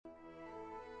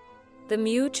The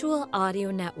Mutual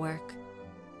Audio Network,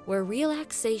 where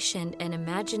relaxation and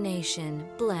imagination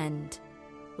blend.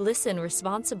 Listen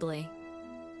responsibly.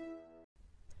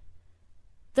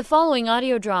 The following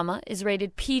audio drama is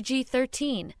rated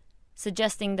PG-13,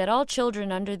 suggesting that all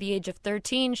children under the age of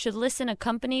 13 should listen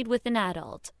accompanied with an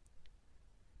adult.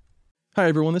 Hi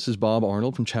everyone, this is Bob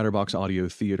Arnold from Chatterbox Audio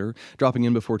Theater, dropping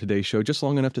in before today's show just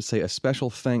long enough to say a special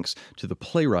thanks to the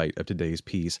playwright of today's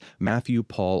piece, Matthew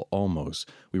Paul Olmos.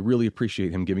 We really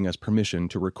appreciate him giving us permission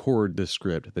to record this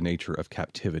script, The Nature of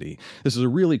Captivity. This is a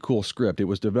really cool script. It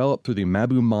was developed through the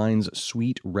Mabou Mines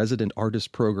Suite Resident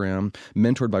Artist Program,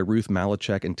 mentored by Ruth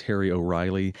Malachek and Terry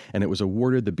O'Reilly, and it was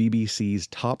awarded the BBC's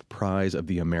Top Prize of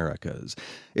the Americas.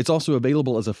 It's also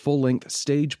available as a full-length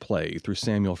stage play through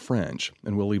Samuel French,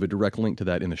 and we'll leave a direct link to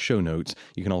that in the show notes.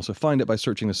 You can also find it by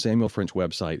searching the Samuel French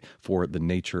website for The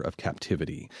Nature of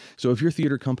Captivity. So if your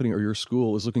theater company or your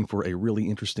school is looking for a really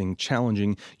interesting,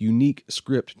 challenging, unique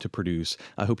script to produce,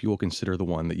 I hope you will consider the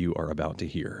one that you are about to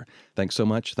hear. Thanks so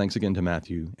much. Thanks again to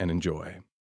Matthew, and enjoy.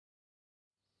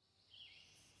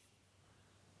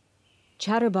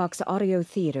 Chatterbox Audio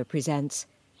Theater presents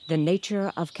The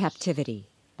Nature of Captivity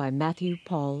by Matthew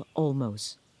Paul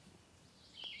Olmos.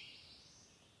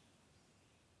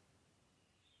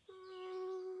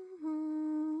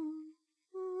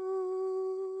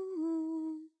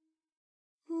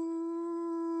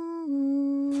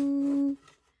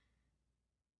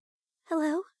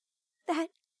 Hello?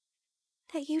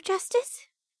 That you, Justice?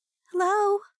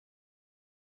 Hello?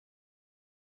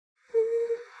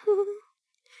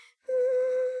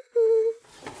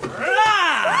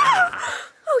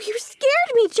 Oh, you scared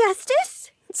me,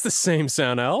 Justice! It's the same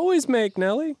sound I always make,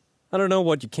 Nellie. I don't know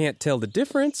what you can't tell the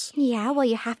difference. Yeah, well,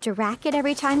 you have to rack it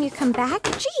every time you come back.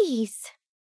 Jeez.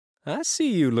 I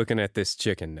see you looking at this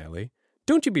chicken, Nellie.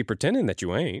 Don't you be pretending that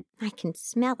you ain't. I can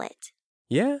smell it.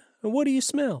 Yeah? And what do you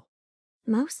smell?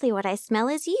 Mostly what I smell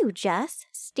is you, Jus.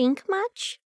 Stink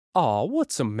much? Aw,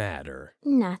 what's the matter?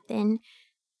 Nothing.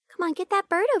 Come on, get that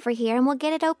bird over here and we'll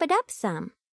get it opened up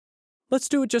some. Let's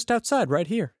do it just outside, right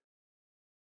here.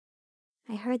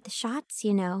 I heard the shots,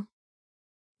 you know.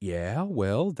 Yeah,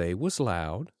 well, they was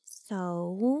loud.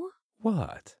 So?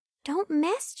 What? Don't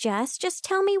mess, Jus. Just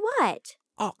tell me what.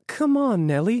 Oh, come on,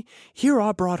 Nellie. Here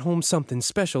I brought home something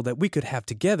special that we could have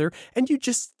together, and you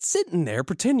just sitting there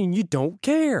pretending you don't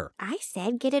care. I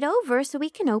said get it over so we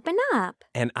can open up.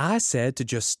 And I said to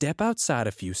just step outside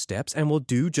a few steps, and we'll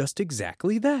do just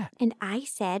exactly that. And I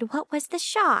said, what was the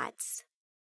shots?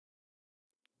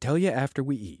 Tell you after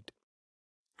we eat.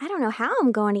 I don't know how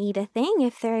I'm going to eat a thing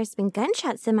if there's been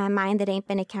gunshots in my mind that ain't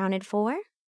been accounted for.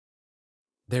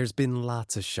 There's been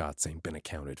lots of shots ain't been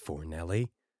accounted for, Nellie.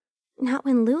 Not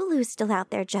when Lulu's still out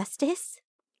there, Justice.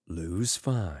 Lou's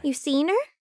fine. You seen her?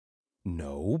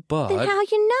 No, but... Then how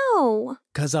you know?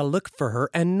 'Cause I looked for her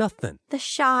and nothing. The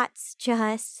shots,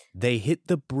 Jus. They hit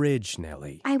the bridge,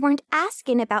 Nellie. I weren't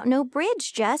asking about no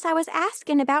bridge, Jus. I was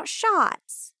asking about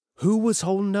shots. Who was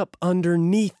holding up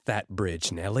underneath that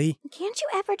bridge, Nellie? Can't you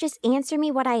ever just answer me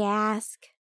what I ask?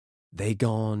 They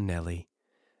gone, Nellie.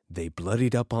 They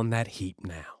bloodied up on that heap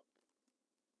now.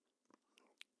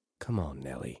 Come on,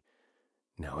 Nellie.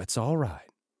 Now it's all right.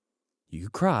 You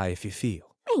cry if you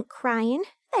feel. Ain't crying.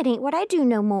 That ain't what I do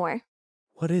no more.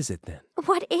 What is it then?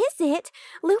 What is it?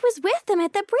 Lou was with them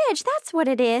at the bridge. That's what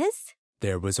it is.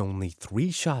 There was only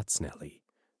 3 shots, Nellie.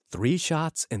 3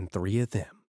 shots and 3 of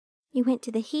them. You went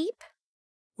to the heap?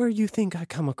 Where you think I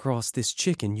come across this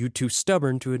chicken you too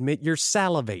stubborn to admit you're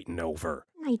salivating over?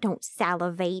 I don't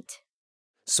salivate.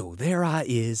 So there I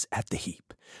is at the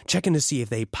heap, checking to see if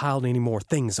they piled any more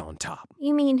things on top.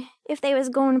 You mean if they was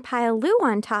going to pile Lou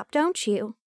on top, don't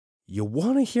you? You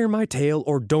want to hear my tale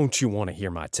or don't you want to hear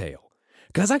my tale?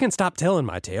 'Cause I can stop telling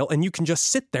my tale and you can just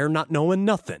sit there not knowing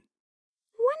nothing.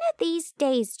 One of these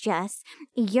days, Jus,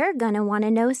 you're gonna want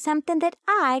to know something that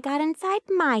I got inside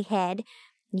my head.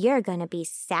 You're gonna be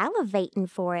salivating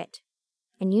for it.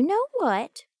 And you know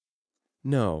what?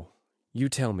 No, you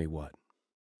tell me what.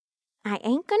 I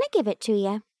ain't gonna give it to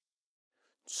you.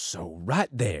 So right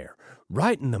there,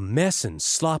 right in the mess and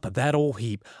slop of that old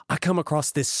heap, I come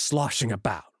across this sloshing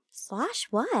about. Slosh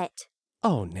what?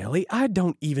 Oh, Nellie, I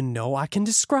don't even know I can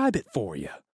describe it for you.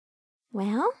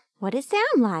 Well, what'd it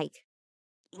sound like?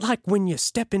 Like when you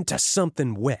step into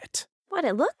something wet. What'd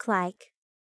it look like?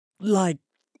 Like...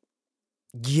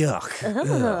 yuck.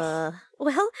 Ugh.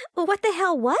 Well, what the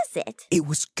hell was it? It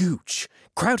was Gooch,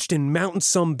 crouched in mountain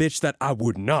some bitch that I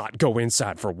would not go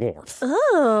inside for warmth.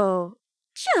 Oh,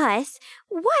 Just,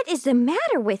 what is the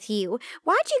matter with you?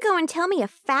 Why'd you go and tell me a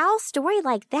foul story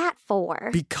like that for?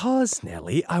 Because,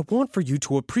 Nellie, I want for you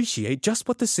to appreciate just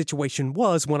what the situation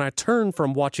was when I turned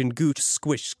from watching Gooch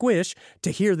squish squish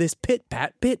to hear this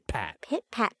pit-pat, pit-pat.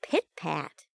 Pit-pat,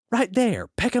 pit-pat. Right there,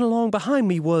 pecking along behind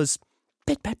me was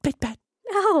pit-pat, pit-pat.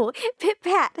 Oh,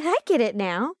 pit-pat, I get it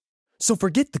now. So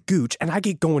forget the Gooch and I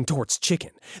get going towards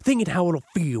Chicken, thinking how it'll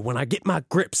feel when I get my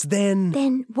grips then...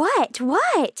 Then what?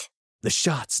 What? The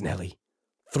shots, Nellie.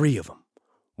 3 of them.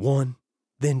 1,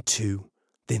 then 2,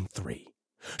 then 3.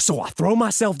 So I throw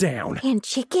myself down. And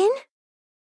Chicken?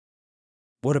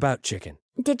 What about Chicken?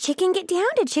 Did Chicken get down?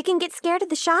 Did Chicken get scared of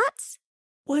the shots?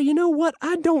 Well, you know what?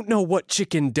 I don't know what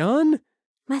Chicken done.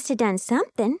 Must have done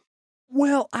something.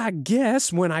 Well, I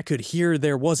guess when I could hear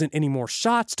there wasn't any more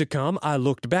shots to come, I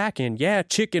looked back and yeah,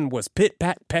 Chicken was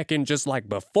pit-pat-pecking just like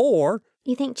before.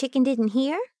 You think Chicken didn't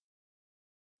hear?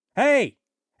 Hey!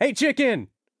 Hey, Chicken!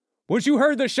 Was you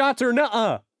heard the shots or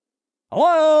nuh-uh?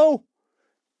 Hello?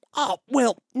 Oh,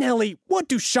 well, Nellie, what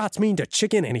do shots mean to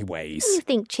Chicken anyways? You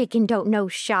think Chicken don't know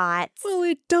shots? Well,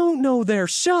 it don't know their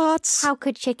shots. How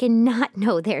could Chicken not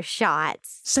know their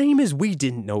shots? Same as we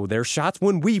didn't know their shots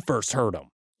when we first heard them.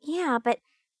 Yeah, but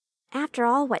after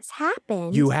all what's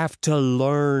happened... You have to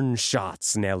learn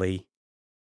shots, Nellie.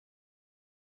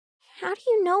 How do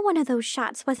you know one of those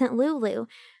shots wasn't Lulu?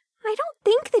 I don't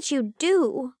think that you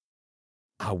do.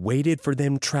 I waited for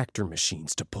them tractor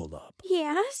machines to pull up.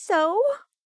 Yeah, so?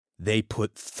 They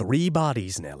put 3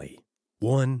 bodies, Nellie.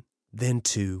 1, then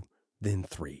 2, then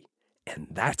 3. And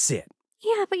that's it.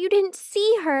 Yeah, but you didn't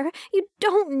see her. You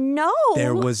don't know.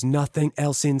 There was nothing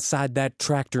else inside that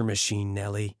tractor machine,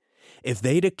 Nellie. If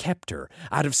they'd have kept her,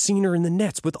 I'd have seen her in the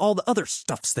nets with all the other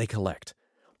stuffs they collect.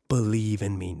 Believe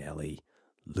in me, Nellie.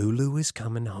 Lulu is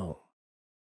coming home.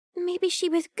 Maybe she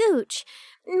was Gooch.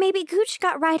 Maybe Gooch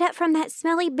got right up from that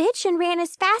smelly bitch and ran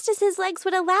as fast as his legs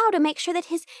would allow to make sure that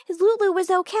his Lulu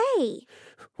was okay.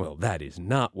 Well, that is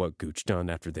not what Gooch done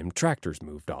after them tractors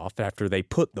moved off after they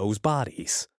put those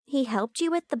bodies. He helped you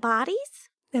with the bodies?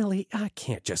 Nellie, I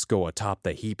can't just go atop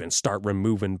the heap and start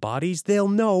removing bodies. They'll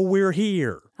know we're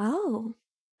here. Oh.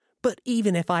 But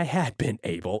even if I had been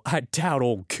able, I doubt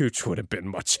old Gooch would have been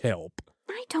much help.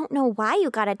 I don't know why you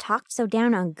gotta talk so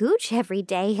down on Gooch every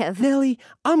day of... Nellie,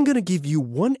 I'm gonna give you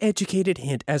one educated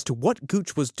hint as to what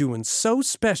Gooch was doing so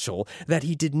special that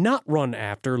he did not run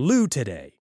after Lou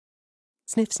today.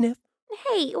 Sniff, sniff.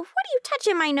 Hey, what are you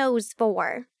touching my nose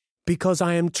for? Because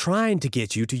I am trying to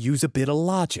get you to use a bit of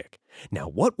logic. Now,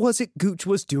 what was it Gooch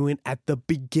was doing at the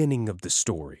beginning of the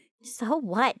story? So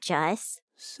what, Jus?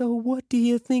 So what do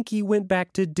you think he went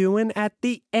back to doing at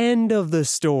the end of the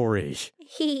story?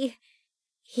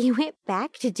 He went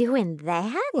back to doing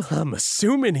that? Well, I'm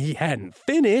assuming he hadn't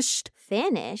finished.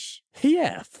 Finish?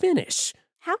 Yeah, finish.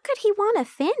 How could he want to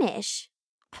finish?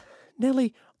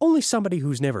 Nellie, only somebody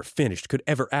who's never finished could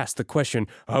ever ask the question,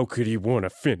 how could he want to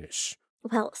finish?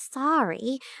 Well,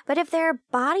 sorry, but if there are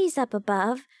bodies up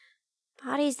above,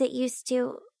 bodies that used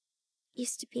to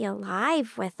be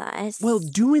alive with us... Well,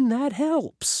 doing that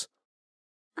helps.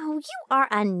 Oh, you are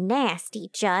a nasty,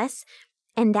 Jus.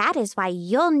 And that is why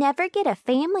you'll never get a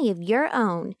family of your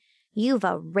own. You've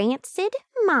a rancid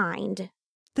mind.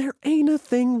 There ain't a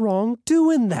thing wrong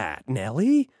doing that,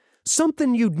 Nellie.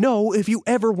 Something you'd know if you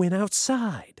ever went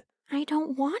outside. I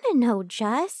don't want to know,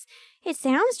 Jus. It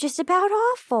sounds just about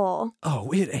awful.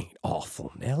 Oh, it ain't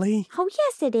awful, Nellie. Oh,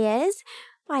 yes, it is.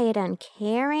 Why, it's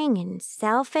uncaring and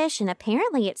selfish, and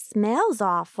apparently it smells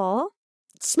awful.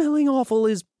 Smelling awful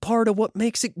is part of what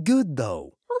makes it good,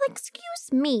 though. Well,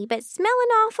 excuse me, but smelling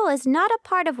awful is not a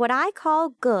part of what I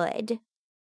call good.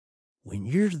 When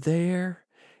you're there,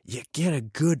 you get a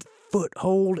good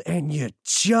foothold and you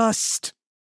just...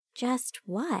 Just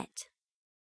what?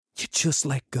 You just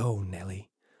let go,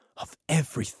 Nellie, of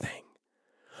everything.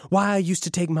 Why, I used to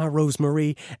take my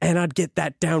Rosemary and I'd get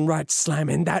that downright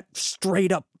slamming, that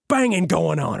straight up banging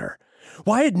going on her.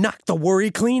 Why, it'd knock the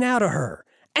worry clean out of her.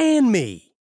 And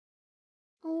me.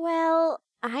 Well,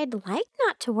 I'd like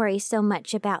not to worry so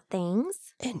much about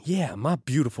things. And yeah, my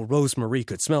beautiful Rosemary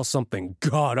could smell something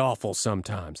god-awful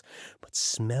sometimes. But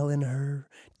smelling her,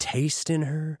 tasting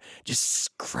her, just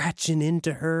scratching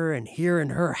into her and hearing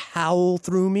her howl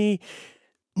through me,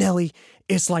 Nellie,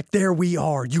 it's like there we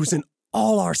are using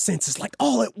all our senses, like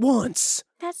all at once.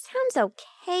 That sounds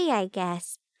okay, I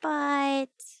guess, but...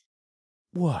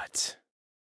 What?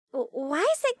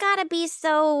 Why's it gotta be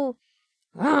so...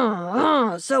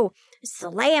 so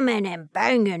slamming and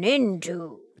banging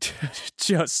into?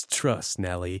 Just trust,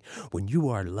 Nellie. When you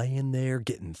are laying there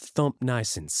getting thumped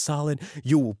nice and solid,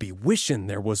 you will be wishing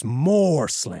there was more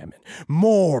slamming,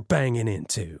 more banging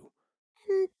into.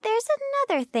 And there's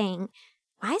another thing.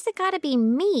 Why's it gotta be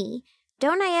me?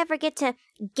 Don't I ever get to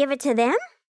give it to them?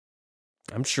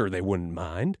 I'm sure they wouldn't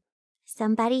mind.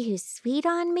 Somebody who's sweet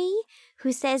on me,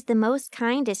 who says the most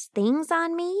kindest things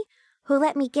on me, who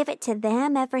let me give it to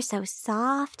them ever so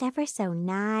soft, ever so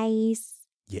nice.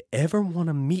 You ever want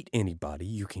to meet anybody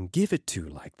you can give it to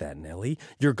like that, Nellie,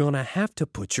 you're gonna have to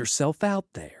put yourself out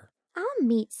there. I'll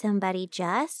meet somebody,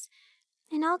 Jess,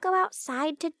 and I'll go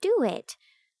outside to do it.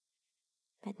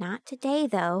 But not today,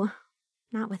 though.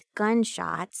 Not with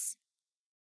gunshots.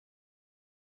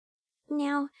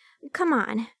 Now, come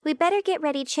on. We better get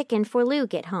ready chicken for Lou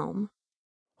get home.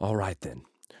 All right, then.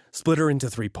 Split her into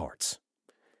 3 parts.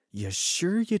 You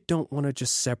sure you don't want to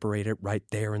just separate it right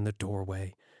there in the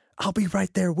doorway? I'll be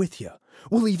right there with you.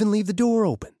 We'll even leave the door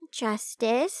open.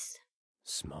 Justice?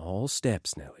 Small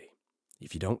steps, Nellie.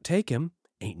 If you don't take 'em,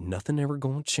 ain't nothing ever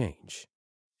gonna change.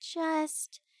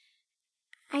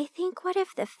 I think what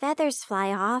if the feathers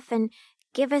fly off and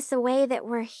give us away that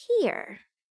we're here?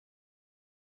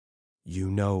 You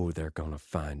know they're gonna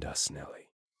find us, Nellie.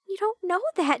 You don't know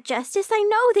that, Justice. I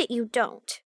know that you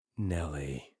don't.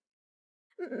 Nellie.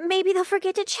 Maybe they'll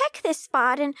forget to check this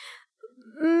spot, and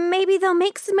maybe they'll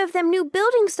make some of them new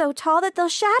buildings so tall that they'll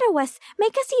shadow us,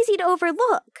 make us easy to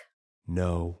overlook.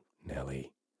 No,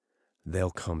 Nellie.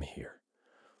 They'll come here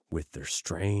with their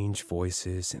strange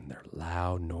voices and their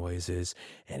loud noises,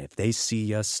 and if they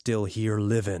see us still here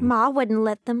living... Ma wouldn't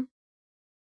let them.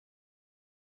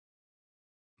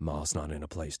 Ma's not in a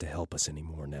place to help us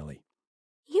anymore, Nellie.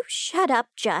 You shut up,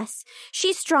 Jess.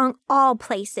 She's strong all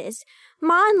places.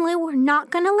 Ma and Lou are not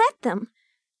gonna let them.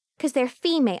 'Cause they're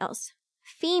females.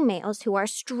 Females who are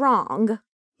strong.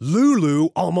 Lulu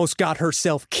almost got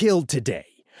herself killed today.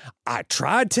 I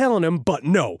tried telling them, but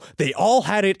no, they all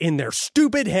had it in their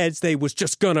stupid heads they was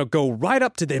just gonna go right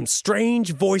up to them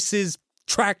strange voices,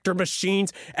 tractor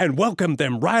machines, and welcome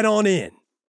them right on in.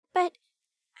 But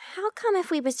how come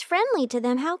if we was friendly to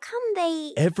them, how come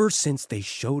they... Ever since they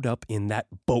showed up in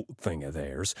that boat thing of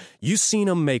theirs, you seen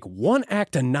 'em make one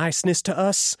act of niceness to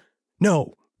us?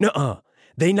 No, nuh-uh.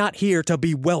 They not here to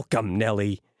be welcome,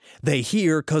 Nellie. They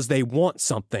here 'cause they want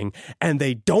something, and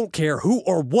they don't care who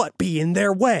or what be in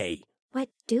their way. What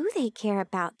do they care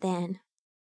about then?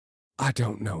 I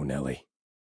don't know, Nellie.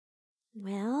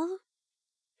 Well,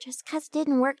 just 'cause it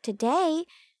didn't work today,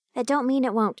 that don't mean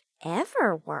it won't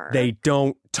ever work. They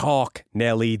don't talk,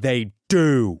 Nellie. They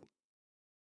do.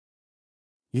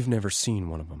 You've never seen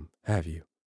one of them, have you?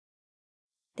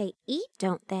 They eat,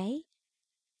 don't they?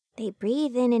 They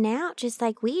breathe in and out just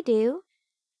like we do.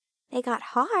 They got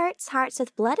hearts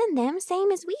with blood in them,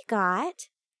 same as we got.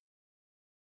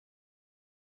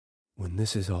 When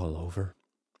this is all over,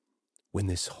 when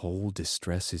this whole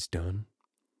distress is done,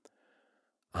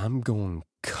 I'm going to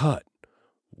cut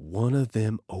one of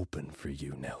them open for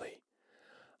you, Nellie.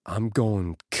 I'm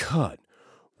going to cut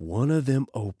one of them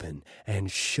open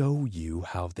and show you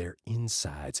how their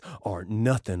insides are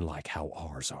nothing like how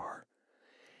ours are.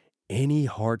 Any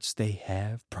hearts they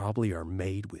have probably are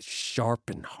made with sharp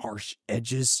and harsh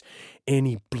edges.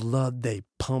 Any blood they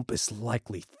pump is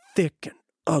likely thick and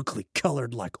ugly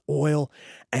colored like oil.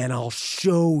 And I'll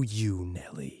show you,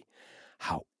 Nellie,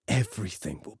 how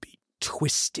everything will be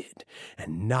twisted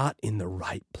and not in the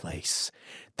right place.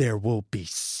 There will be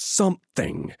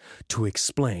something to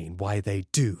explain why they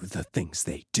do the things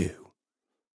they do.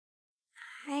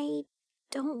 I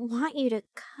don't want you to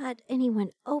cut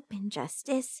anyone open,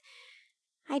 Justice.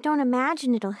 I don't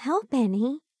imagine it'll help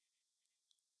any.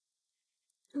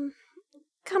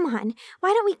 Come on, why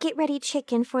don't we get ready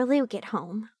chicken for Lou get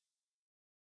home?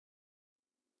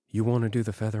 You want to do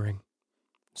the feathering?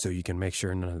 So you can make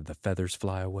sure none of the feathers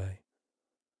fly away?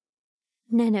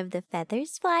 None of the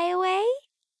feathers fly away?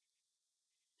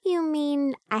 You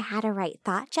mean I had a right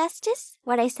thought, Justice?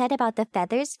 What I said about the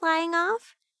feathers flying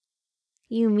off?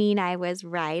 You mean I was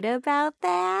right about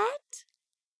that?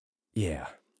 Yeah,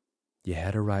 you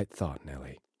had a right thought,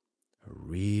 Nellie. A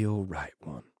real right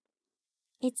one.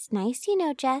 It's nice,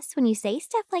 Jess, when you say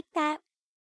stuff like that.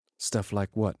 Stuff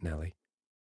like what, Nellie?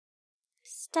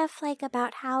 Stuff like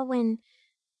about how when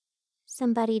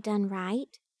somebody done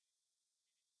right,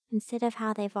 instead of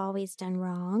how they've always done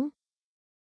wrong.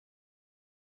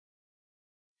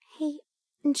 Hey,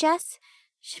 Jess,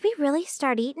 should we really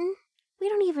start eating? We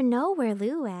don't even know where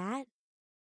Lou at.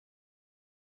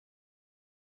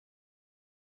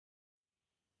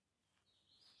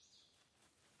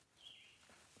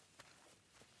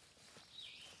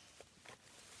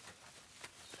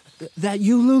 That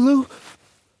you, Lulu?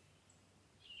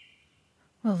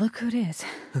 Well, look who it is.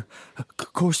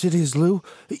 Of course it is, Lou.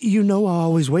 You know I'll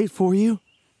always wait for you.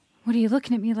 What are you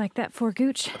looking at me like that for,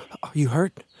 Gooch? Are you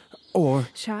hurt? Or...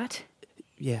 Shot?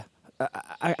 Yeah,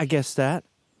 I guess that.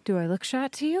 Do I look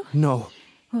shot to you? No.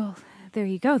 Well, there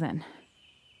you go then.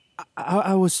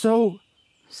 I was so...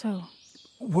 So?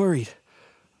 Worried.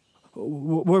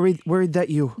 Worried that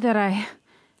you... That I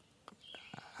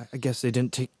guess they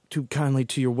didn't take too kindly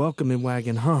to your welcoming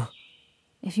wagon, huh?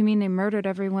 If you mean they murdered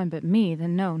everyone but me,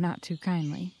 then no, not too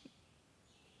kindly.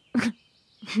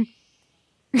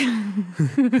 Wait,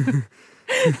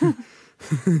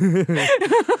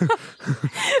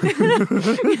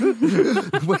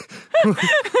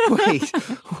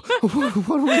 what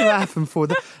are we laughing for?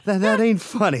 That ain't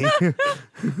funny.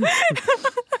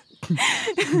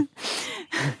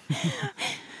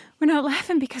 We're not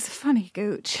laughing because of funny,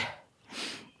 Gooch.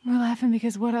 We're laughing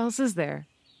because what else is there?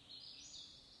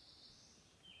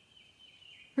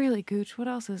 Really, Gooch, what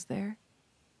else is there?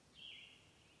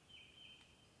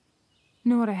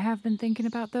 You know what I have been thinking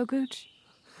about, though, Gooch?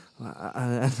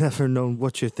 I never known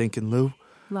what you're thinking, Lou.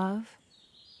 Love?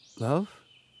 Love?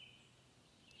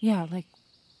 Yeah, like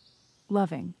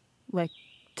loving. Like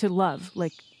to love.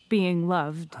 Like being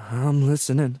loved. I'm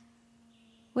listening.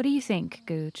 What do you think,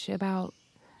 Gooch, about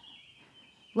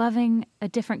loving a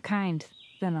different kind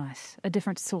than us? A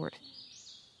different sort?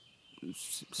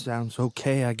 Sounds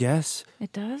okay, I guess.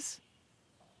 It does?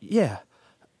 Yeah,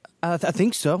 I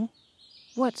think so.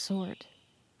 What sort?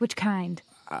 Which kind?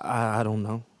 I don't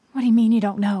know. What do you mean you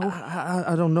don't know?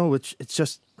 I don't know. It's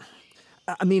just...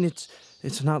 I mean,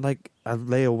 it's not like I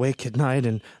lay awake at night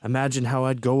and imagine how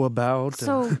I'd go about...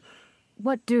 So,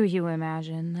 what do you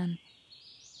imagine, then?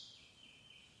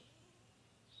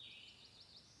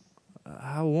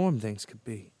 How warm things could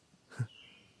be.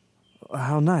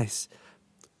 How nice.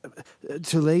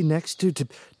 To lay next to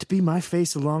be my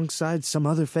face alongside some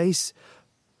other face.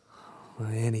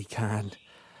 Any kind.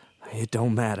 It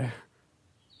don't matter.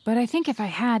 But I think if I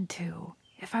had to,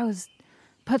 if I was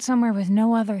put somewhere with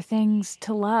no other things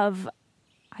to love,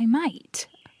 I might.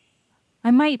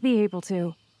 I might be able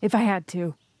to, if I had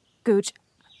to. Gooch,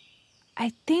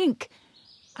 I think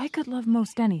I could love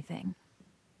most anything.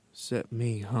 Except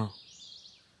me, huh?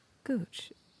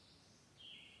 Gooch,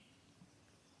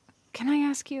 can I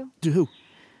ask you? Do.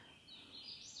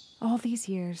 All these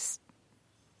years,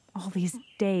 all these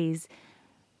days,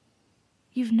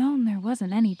 you've known there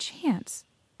wasn't any chance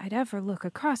I'd ever look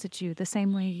across at you the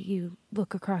same way you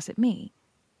look across at me.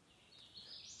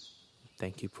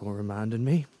 Thank you for reminding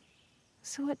me.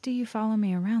 So what do you follow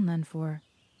me around then for?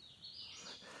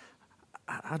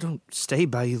 I don't stay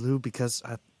by you, Lou, because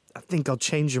I think I'll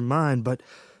change your mind, but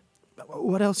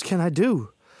what else can I do?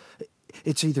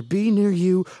 It's either be near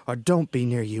you or don't be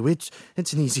near you. It's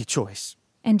an easy choice.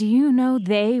 And do you know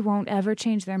they won't ever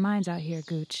change their minds out here,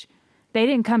 Gooch? They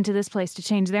didn't come to this place to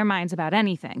change their minds about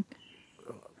anything.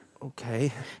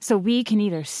 Okay. So we can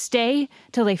either stay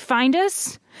till they find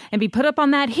us and be put up on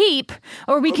that heap,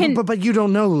 or we can... But you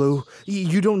don't know, Lou.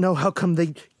 You don't know how come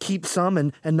they keep some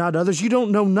and not others. You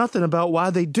don't know nothing about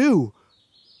why they do.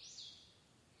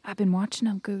 I've been watching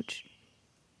them, Gooch.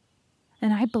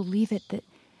 And I believe it that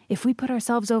if we put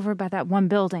ourselves over by that one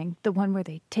building, the one where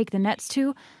they take the nets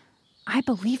to, I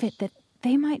believe it that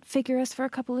they might figure us for a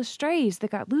couple of strays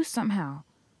that got loose somehow,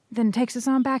 then takes us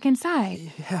on back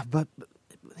inside. Yeah, but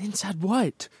inside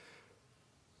what?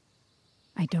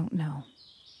 I don't know.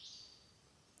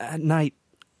 At night,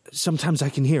 sometimes I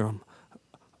can hear them.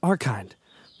 Our kind.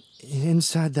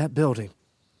 Inside that building.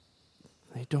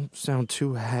 They don't sound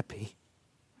too happy.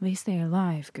 At least they're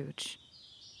alive, Gooch.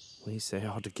 At least they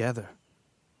are together.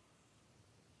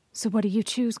 So what do you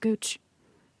choose, Gooch?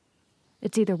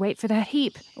 It's either wait for that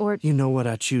heap, or... You know what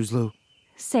I choose, Lou.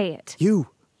 Say it. You.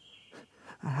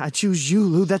 I choose you,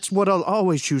 Lou. That's what I'll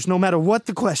always choose, no matter what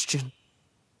the question.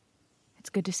 It's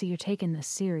good to see you're taking this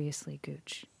seriously,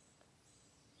 Gooch.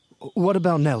 What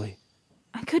about Nellie?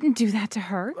 I couldn't do that to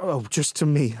her. Oh, just to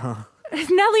me, huh?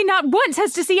 Nellie not once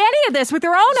has to see any of this with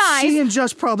her own eyes. She and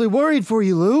Just probably worried for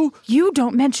you, Lou. You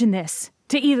don't mention this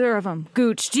to either of them,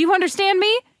 Gooch. Do you understand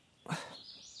me?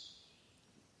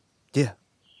 Yeah,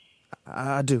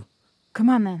 I do. Come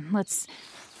on, then. Let's...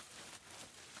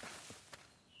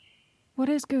 What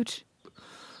is, Gooch?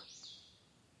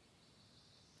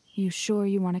 You sure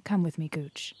you want to come with me,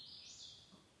 Gooch?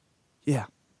 Yeah.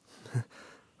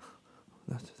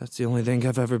 That's the only thing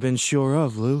I've ever been sure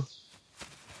of, Lou.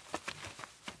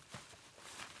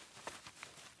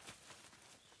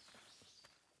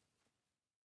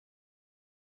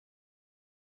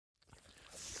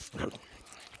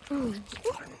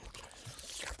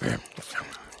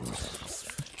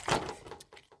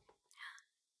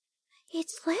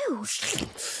 It's Lou.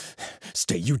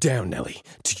 Stay you down, Nellie.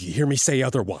 Do you hear me say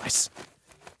otherwise?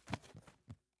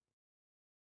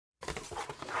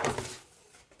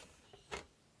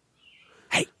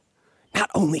 Hey, not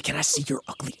only can I see your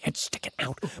ugly head sticking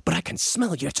out, but I can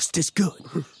smell you just as good.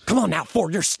 Come on now,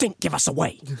 for your stink give us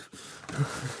away.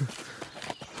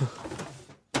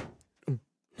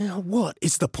 Now, what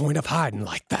is the point of hiding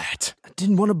like that? I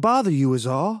didn't want to bother you is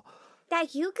all.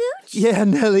 That you, Gooch? Yeah,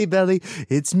 Nellie Belly,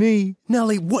 it's me.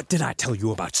 Nellie, what did I tell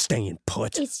you about staying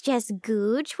put? It's just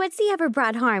Gooch. What's he ever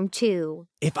brought harm to?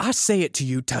 If I say it to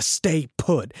you to stay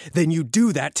put, then you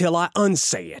do that till I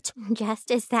unsay it.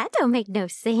 Justice, that don't make no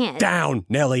sense. Down,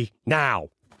 Nellie, now.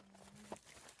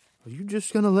 Are you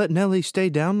just gonna let Nellie stay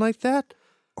down like that?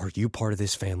 Are you part of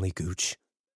this family, Gooch?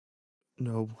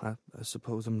 No, I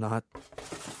suppose I'm not.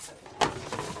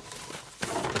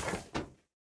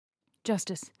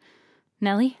 Justice.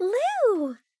 Nellie?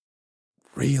 Lou!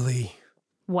 Really?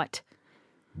 What?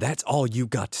 That's all you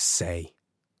got to say?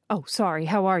 Oh, sorry.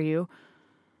 How are you?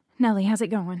 Nellie, how's it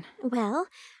going? Well,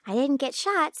 I didn't get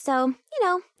shot, so,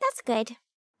 that's good.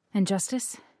 And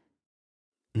Justice?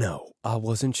 No, I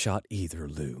wasn't shot either,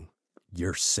 Lou.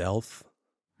 Yourself?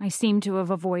 I seem to have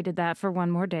avoided that for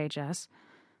one more day, Jess.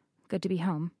 Good to be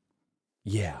home.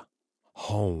 Yeah,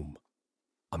 home.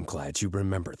 I'm glad you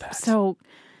remember that. So,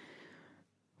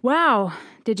 wow,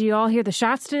 did you all hear the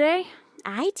shots today?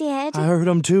 I did. I heard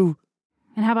them too.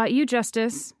 And how about you,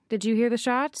 Justice? Did you hear the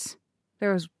shots?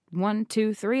 There was 1,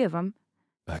 2, 3 of them.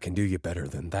 I can do you better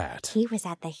than that. He was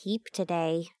at the heap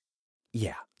today.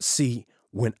 Yeah, see,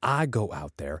 when I go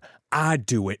out there, I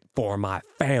do it for my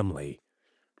family.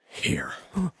 Here.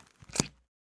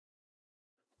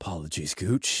 Apologies,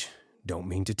 Gooch. Don't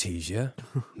mean to tease you.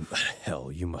 But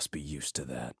hell, you must be used to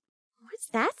that. What's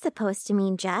that supposed to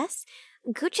mean, Jess?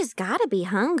 Gooch has gotta be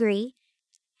hungry.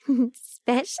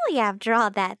 Especially after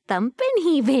all that thumping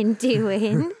he been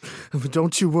doing.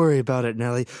 Don't you worry about it,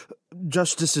 Nellie.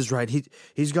 Justice is right.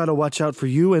 He's got to watch out for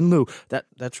you and Lou.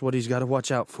 That's what he's got to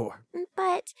watch out for.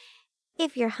 But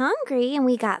if you're hungry and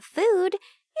we got food,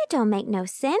 it don't make no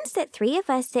sense that 3 of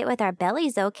us sit with our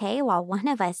bellies okay while one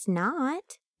of us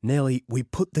not. Nellie, we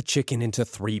put the chicken into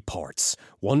 3 parts.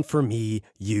 1 for me,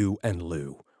 you, and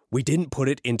Lou. We didn't put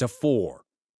it into 4.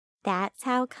 That's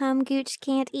how come Gooch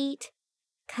can't eat?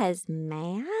 'Cause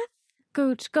math?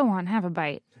 Gooch, go on, have a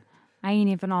bite. I ain't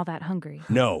even all that hungry.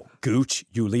 No, Gooch,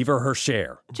 you leave her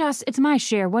share. Jess, it's my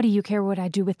share. What do you care what I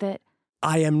do with it?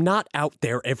 I am not out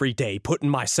there every day putting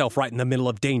myself right in the middle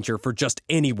of danger for just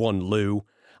anyone, Lou.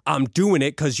 I'm doing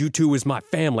it 'cause you two is my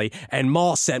family, and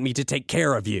Ma sent me to take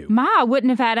care of you. Ma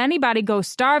wouldn't have had anybody go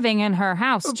starving in her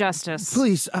house, Justice.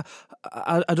 Please,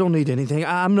 I don't need anything.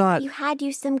 I'm not... You had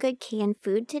you some good canned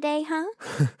food today,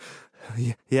 huh?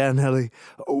 Yeah, Nellie.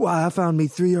 Oh, I found me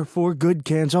 3 or 4 good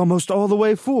cans almost all the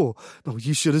way full. Oh,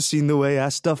 you should have seen the way I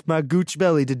stuffed my Gooch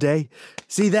belly today.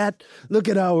 See that? Look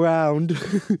at how round.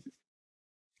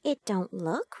 It don't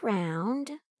look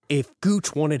round. If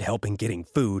Gooch wanted help in getting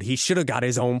food, he should have got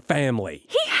his own family.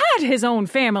 He had his own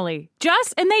family,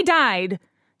 Just, and they died.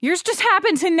 Yours just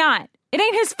happened to not. It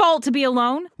ain't his fault to be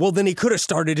alone. Well, then he could have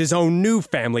started his own new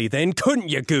family then, couldn't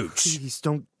you, Gooch? Please,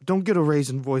 don't get a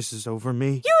raising voices over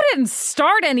me. You didn't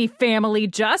start any family,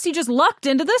 Just. You just lucked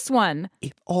into this one.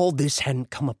 If all this hadn't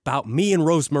come about, me and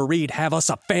Rosemarie'd have us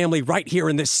a family right here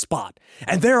in this spot.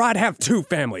 And there I'd have 2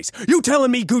 families. You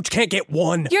telling me Gooch can't get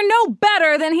 1? You're no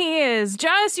better than he is,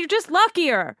 Just. You're just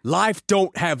luckier. Life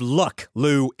don't have luck,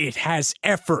 Lou. It has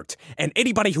effort. And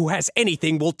anybody who has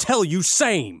anything will tell you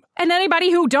same. And anybody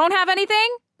who don't have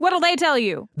anything? What'll they tell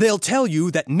you? They'll tell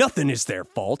you that nothing is their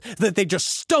fault, that they just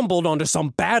stumbled onto some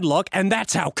bad luck, and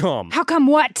that's how come. How come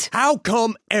what? How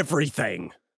come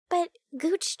everything? But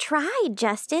Gooch tried,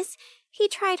 Justice. He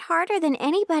tried harder than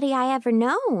anybody I ever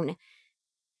known.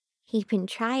 He been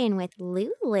trying with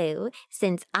Lulu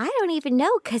since I don't even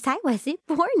know 'cause I wasn't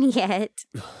born yet.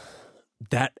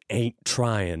 That ain't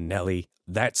trying, Nellie.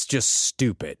 That's just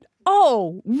stupid.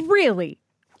 Oh, really?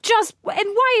 Just, and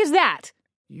why is that?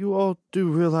 You all do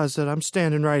realize that I'm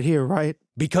standing right here, right?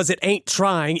 Because it ain't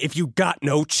trying if you got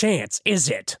no chance, is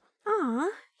it? Aw,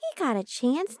 he got a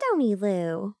chance, don't he,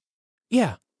 Lou?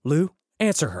 Yeah, Lou,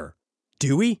 answer her.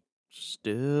 Do we?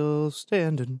 Still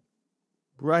standing.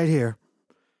 Right here.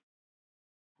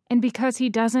 And because he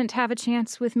doesn't have a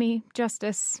chance with me,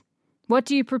 Justice, what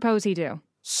do you propose he do?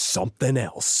 Something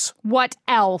else. What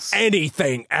else?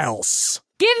 Anything else.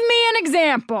 Give me an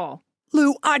example.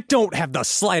 Lou, I don't have the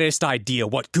slightest idea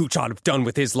what Gooch ought to have done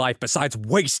with his life besides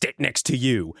waste it next to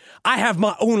you. I have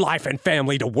my own life and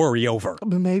family to worry over.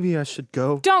 But maybe I should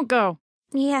go. Don't go.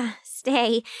 Yeah,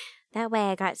 stay. That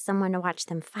way I got someone to watch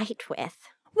them fight with.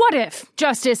 What if,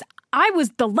 Justice, I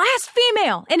was the last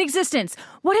female in existence?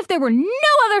 What if there were no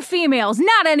other females,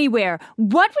 not anywhere?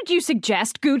 What would you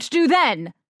suggest Gooch do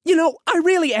then? You know, I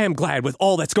really am glad with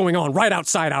all that's going on right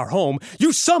outside our home,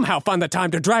 you somehow find the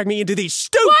time to drag me into these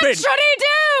stupid— What should he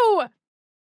do?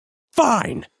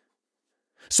 Fine.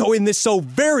 So in this so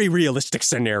very realistic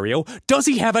scenario, does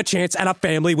he have a chance at a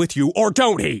family with you or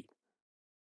don't he?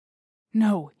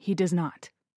 No, he does not.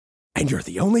 And you're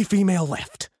the only female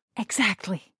left.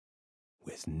 Exactly.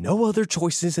 With no other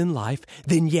choices in life,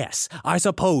 then yes, I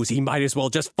suppose he might as well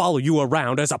just follow you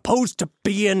around as opposed to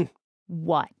being—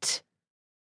 What?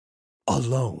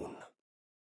 Alone.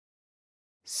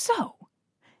 So,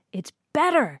 it's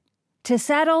better to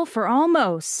settle for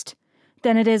almost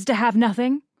than it is to have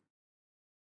nothing?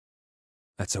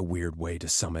 That's a weird way to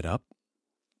sum it up,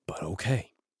 but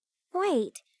okay.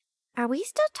 Wait, are we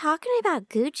still talking about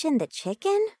Gooch and the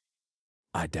chicken?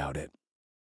 I doubt it.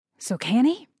 So can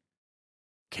he?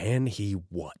 Can he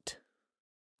what?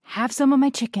 Have some of my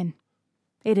chicken.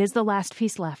 It is the last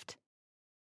piece left.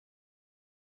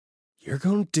 You're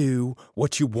gonna do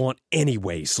what you want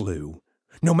anyways, Lou.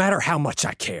 No matter how much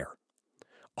I care.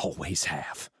 Always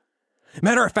have.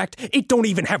 Matter of fact, it don't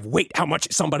even have weight how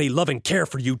much somebody love and care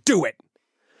for you do it.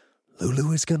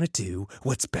 Lulu is gonna do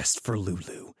what's best for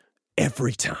Lulu.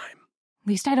 Every time. At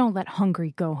least I don't let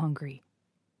hungry go hungry.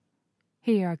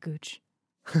 Here you are, Gooch.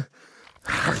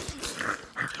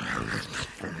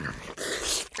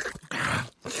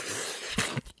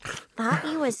 Thought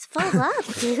you was full up,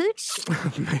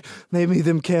 Gooch. Maybe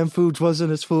them canned foods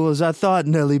wasn't as full as I thought,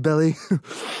 Nelly Belly.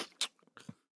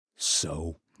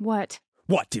 So? What?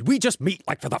 What, did we just meet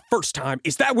like for the first time?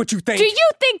 Is that what you think? Do you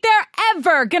think they're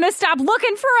ever gonna stop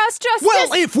looking for us, Justice?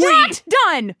 Well, if we— Not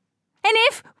done! And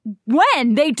if,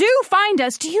 when they do find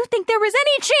us, do you think there is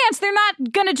any chance they're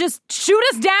not gonna just shoot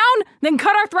us down, then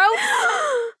cut our throats?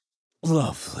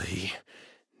 Lovely.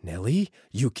 Nellie,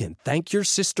 you can thank your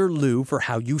sister Lou for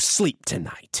how you sleep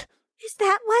tonight. Is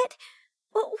that what?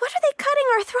 What are they cutting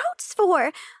our throats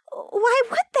for? Why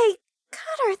would they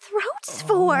cut our throats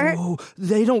for? Oh,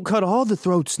 they don't cut all the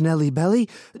throats, Nelly Belly.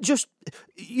 Just,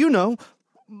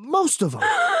 most of them.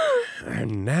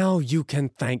 And now you can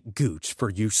thank Gooch for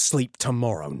you sleep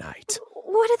tomorrow night.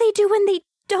 What do they do when they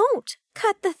don't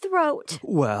cut the throat?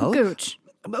 Well, Gooch.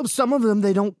 some of them,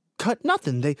 they don't cut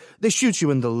nothing. They shoot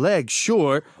you in the leg,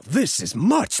 sure. This is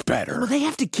much better. Well, they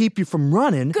have to keep you from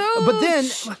running. Gooch! But then,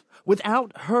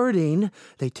 without hurting,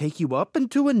 they take you up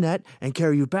into a net and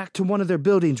carry you back to one of their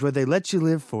buildings where they let you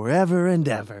live forever and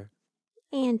ever.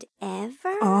 And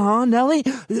ever? Uh-huh, Nellie.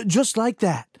 Just like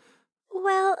that.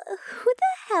 Well, who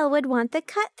the hell would want the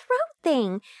cut throat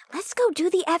thing? Let's go do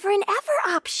the ever and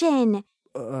ever option.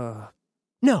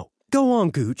 No, go on,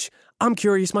 Gooch. I'm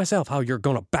curious myself how you're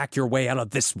gonna back your way out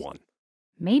of this one.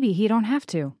 Maybe he don't have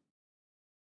to.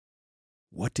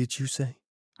 What did you say?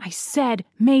 I said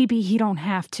maybe he don't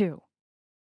have to.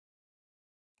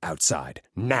 Outside,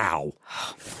 now.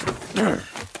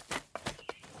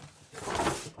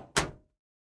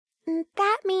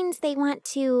 That means they want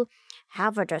to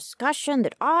have a discussion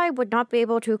that I would not be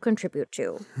able to contribute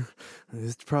to.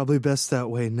 It's probably best that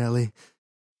way, Nellie.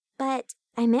 But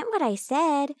I meant what I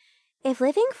said. If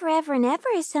living forever and ever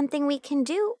is something we can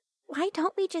do, why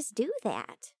don't we just do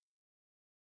that?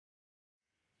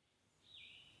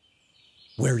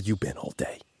 Where you been all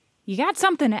day? You got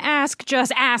something to ask,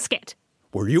 just ask it.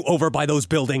 Were you over by those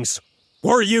buildings?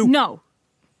 Were you? No.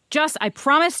 Just, I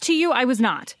promise to you I was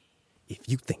not. If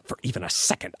you think for even a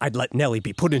second I'd let Nellie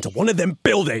be put into one of them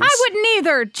buildings— I wouldn't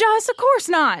either, Just, of course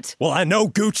not. Well, I know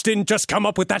Gooch didn't just come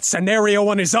up with that scenario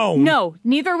on his own. No,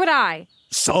 neither would I.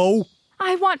 So?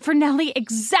 I want for Nellie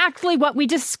exactly what we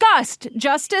discussed,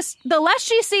 Justice. The less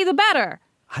she see, the better.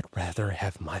 I'd rather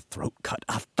have my throat cut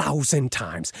 1,000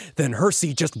 times than her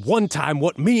see just one time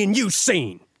what me and you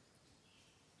seen.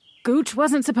 Gooch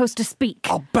wasn't supposed to speak.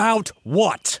 About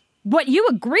what? What you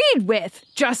agreed with,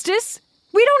 Justice.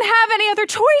 We don't have any other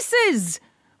choices.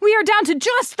 We are down to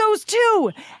just those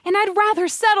two, and I'd rather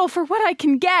settle for what I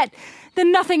can get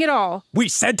than nothing at all. We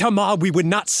said to Ma we would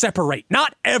not separate,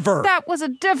 not ever. That was a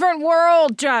different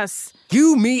world, Juss.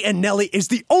 You, me, and Nellie is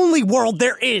the only world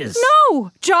there is.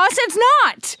 No, Juss, it's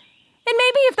not. And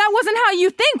maybe if that wasn't how you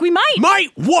think, we might.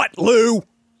 Might what, Lou?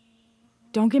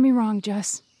 Don't get me wrong,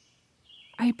 Juss.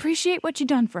 I appreciate what you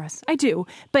done for us. I do,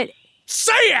 but...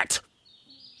 Say it!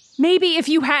 Maybe if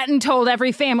you hadn't told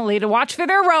every family to watch for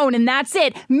their own and that's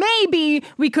it, maybe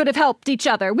we could have helped each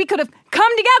other. We could have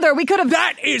come together. We could have...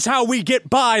 That is how we get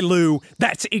by, Lou.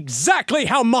 That's exactly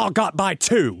how Ma got by,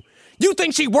 too. You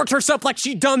think she worked herself like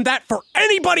she done that for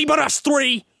anybody but us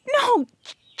three? No,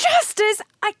 Justice,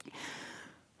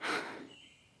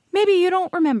 Maybe you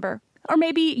don't remember, or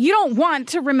maybe you don't want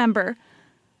to remember.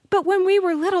 But when we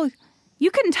were little,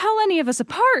 you couldn't tell any of us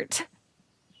apart.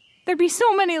 There'd be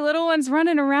so many little ones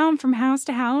running around from house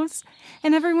to house,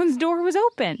 and everyone's door was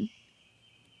open.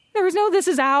 There was no this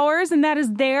is ours and that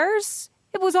is theirs.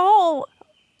 It was all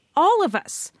of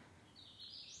us.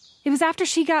 It was after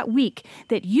she got weak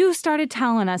that you started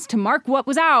telling us to mark what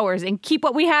was ours and keep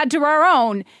what we had to our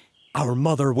own. Our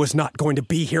mother was not going to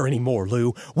be here anymore,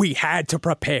 Lou. We had to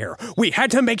prepare. We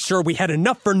had to make sure we had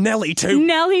enough for Nellie to...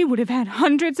 Nellie would have had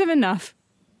hundreds of enough.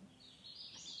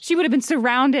 She would have been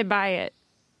surrounded by it.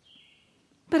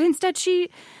 But instead,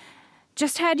 she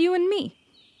just had you and me.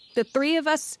 The three of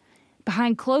us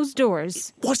behind closed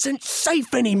doors. It wasn't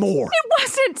safe anymore. It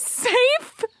wasn't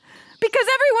safe? Because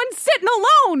everyone's sitting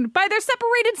alone by their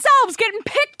separated selves getting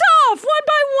picked off one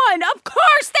by one. Of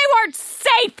course they weren't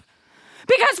safe.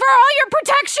 Because for all your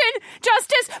protection,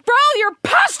 Justice, for all your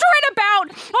posturing about,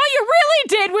 all you really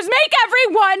did was make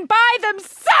everyone by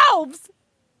themselves.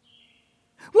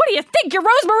 What do you think your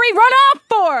Rosemary run off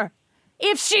for?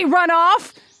 If she run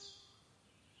off?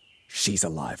 She's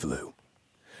alive, Lou.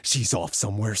 She's off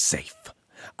somewhere safe.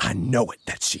 I know it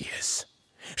that she is.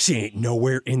 She ain't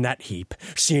nowhere in that heap.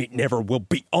 She ain't never will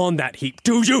be on that heap.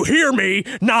 Do you hear me?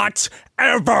 Not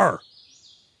ever!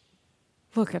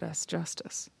 Look at us,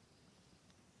 Justice.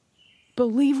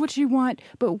 Believe what you want,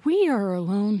 but we are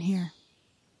alone here.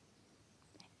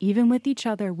 Even with each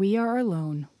other, we are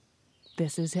alone.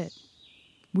 This is it.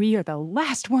 We are the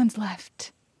last ones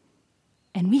left.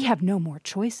 And we have no more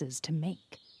choices to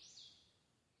make.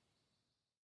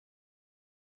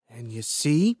 And you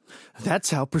see,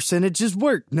 that's how percentages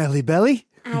work, Nellie Belly.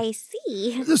 I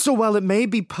see. So while it may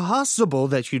be possible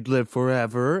that you'd live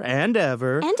forever and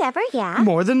ever... And ever, yeah.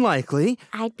 More than likely.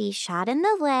 I'd be shot in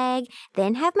the leg,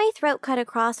 then have my throat cut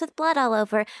across with blood all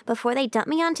over before they dump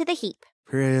me onto the heap.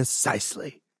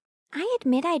 Precisely. I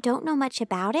admit I don't know much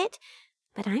about it,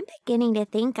 but I'm beginning to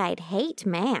think I'd hate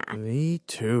math. Me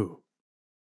too.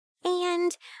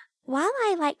 And while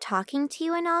I like talking to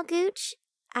you and all, Gooch,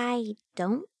 I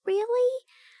don't really.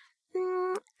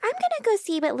 I'm gonna go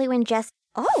see what Lou and Jess...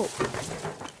 Oh!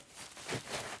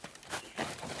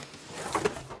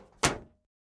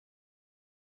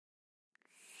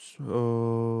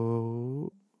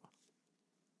 So...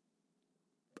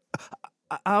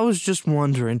 I was just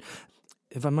wondering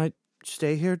if I might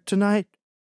stay here tonight.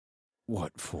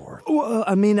 What for? Well,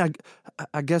 I mean,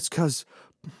 I guess because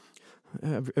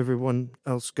everyone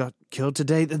else got killed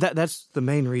today. That's the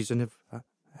main reason if I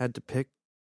had to pick.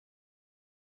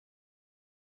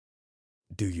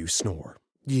 Do you snore?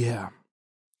 Yeah.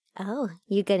 Oh,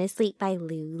 you gonna sleep by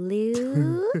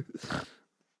Lulu?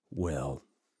 Well,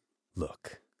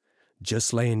 look,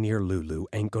 just laying near Lulu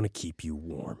ain't gonna keep you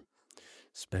warm.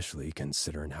 Especially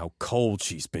considering how cold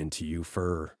she's been to you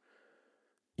for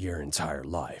your entire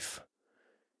life.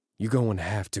 You're going to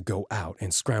have to go out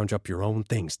and scrounge up your own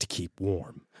things to keep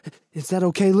warm. Is that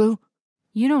okay, Lou?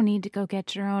 You don't need to go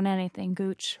get your own anything,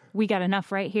 Gooch. We got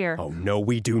enough right here. Oh, no,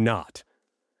 we do not.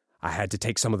 I had to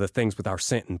take some of the things with our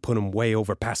scent and put them way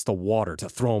over past the water to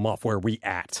throw them off where we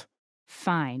at.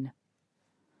 Fine.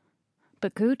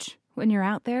 But Gooch, when you're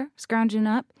out there, scrounging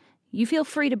up, you feel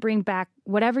free to bring back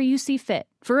whatever you see fit,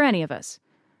 for any of us.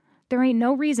 There ain't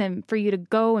no reason for you to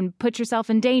go and put yourself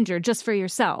in danger just for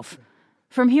yourself.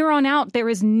 From here on out, there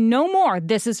is no more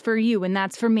this is for you and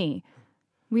that's for me.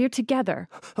 We're together.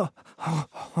 All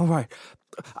right.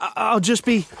 I'll just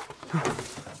be...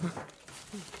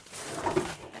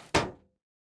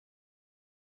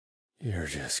 You're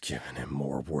just giving him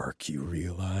more work, you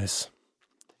realize?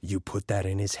 You put that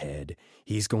in his head,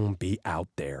 he's gonna be out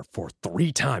there for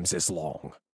 3 times as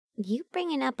long. You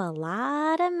bringing up a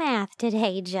lot of math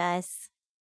today, Jess.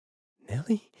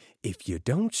 Nellie, if you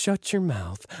don't shut your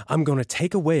mouth, I'm gonna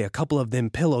take away a couple of them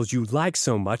pillows you like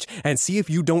so much and see if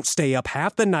you don't stay up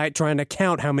half the night trying to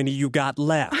count how many you got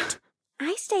left.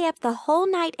 I stay up the whole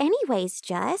night anyways,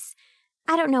 Jess.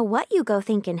 I don't know what you go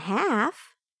thinking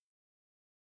half.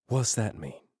 What's that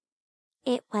mean?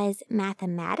 It was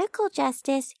mathematical,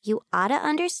 Justice. You oughta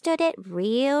understood it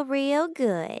real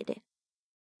good.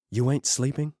 You ain't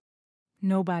sleeping?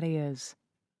 Nobody is.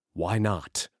 Why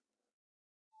not?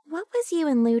 What was you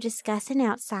and Lou discussing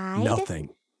outside? Nothing.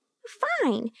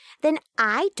 Fine. Then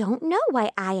I don't know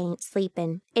why I ain't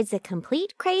sleeping. It's a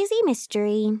complete crazy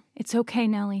mystery. It's okay,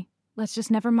 Nellie. Let's just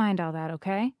never mind all that,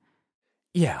 okay?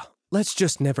 Yeah, let's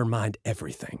just never mind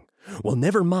everything. We'll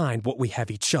never mind what we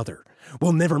have each other.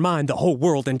 We'll never mind the whole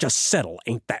world and just settle,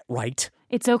 ain't that right?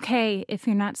 It's okay if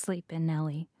you're not sleeping,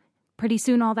 Nellie. Pretty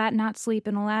soon all that not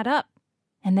sleeping will add up.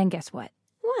 And then guess what?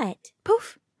 What?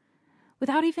 Poof!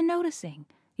 Without even noticing,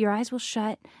 your eyes will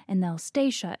shut and they'll stay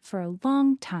shut for a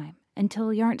long time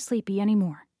until you aren't sleepy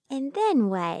anymore. And then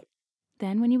what?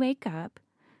 Then when you wake up,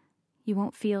 you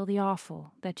won't feel the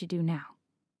awful that you do now.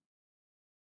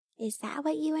 Is that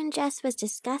what you and Jess was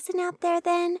discussing out there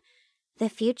then? The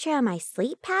future of my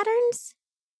sleep patterns?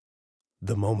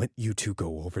 The moment you two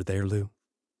go over there, Lou,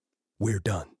 we're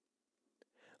done.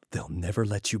 They'll never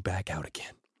let you back out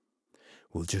again.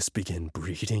 We'll just begin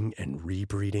breeding and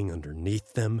rebreeding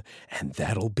underneath them, and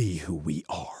that'll be who we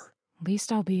are. At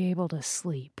least I'll be able to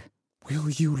sleep. Will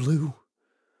you, Lou?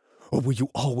 Or will you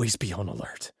always be on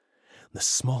alert? The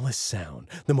smallest sound,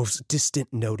 the most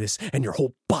distant notice, and your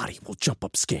whole body will jump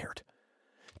up scared.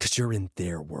 'Cause you're in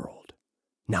their world,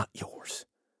 not yours.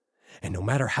 And no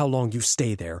matter how long you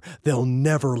stay there, they'll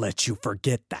never let you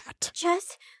forget that.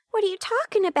 Jess, what are you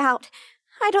talking about?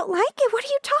 I don't like it. What are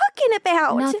you talking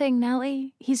about? Nothing,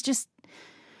 Nellie. He just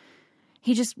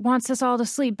wants us all to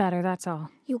sleep better, that's all.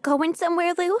 You going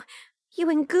somewhere, Lou? You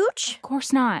and Gooch? Of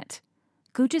course not.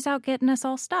 Gooch is out getting us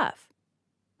all stuff.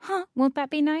 Huh, won't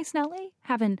that be nice, Nellie?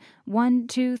 Having 1,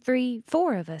 2, 3,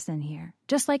 4 of us in here.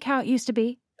 Just like how it used to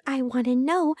be. I want to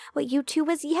know what you two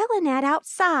was yelling at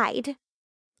outside.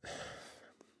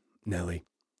 Nellie,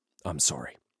 I'm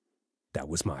sorry. That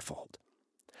was my fault.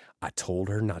 I told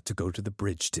her not to go to the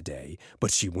bridge today,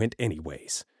 but she went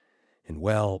anyways. And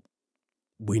well,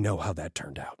 we know how that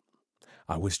turned out.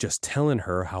 I was just telling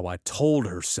her how I told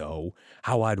her so,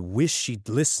 how I'd wish she'd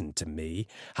listened to me,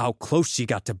 how close she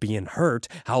got to being hurt,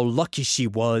 how lucky she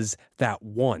was that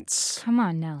once. Come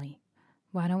on, Nellie.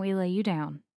 Why don't we lay you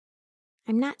down?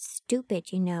 I'm not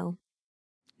stupid, you know.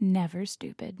 Never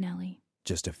stupid, Nellie.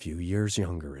 Just a few years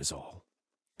younger is all.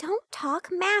 Don't talk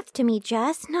math to me,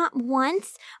 Jess. Not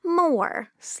once more.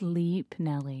 Sleep,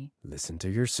 Nellie. Listen to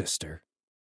your sister.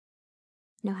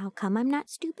 Know how come I'm not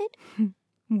stupid?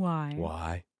 Why?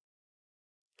 Why?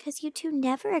 'Cause you two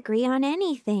never agree on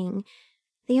anything.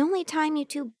 The only time you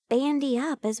two bandy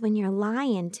up is when you're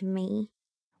lying to me.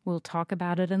 We'll talk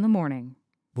about it in the morning.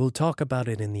 We'll talk about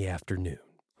it in the afternoon.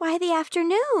 Why the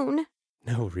afternoon?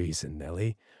 No reason,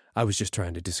 Nellie. I was just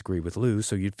trying to disagree with Lou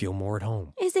so you'd feel more at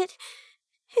home. Is it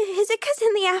 'cause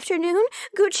in the afternoon,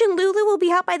 Gooch and Lulu will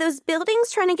be out by those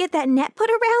buildings trying to get that net put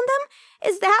around them?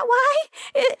 Is that why?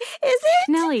 Is it?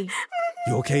 Nellie.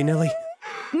 You okay, Nellie?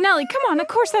 Nellie, come on. Of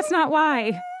course that's not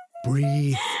why.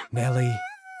 Breathe, Nellie.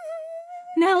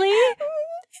 Nellie?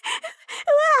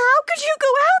 How could you go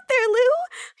out there, Lou?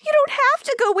 You don't have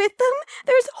to go with them.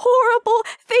 There's horrible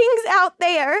things out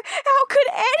there. How could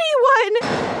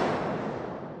anyone?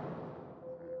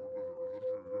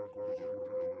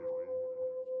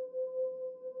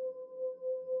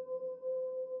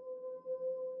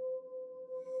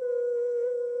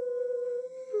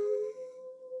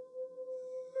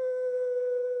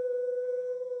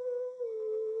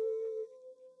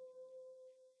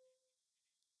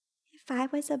 If I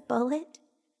was a bullet,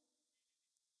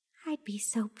 I'd be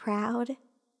so proud.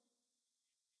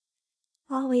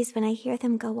 Always when I hear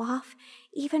them go off,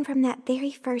 even from that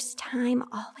very first time,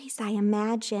 always I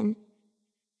imagine.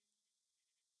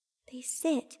 They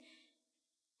sit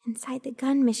inside the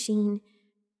gun machine,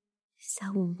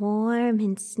 so warm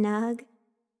and snug.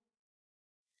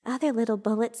 Other little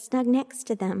bullets snug next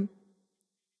to them.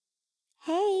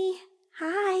 Hey,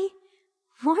 hi,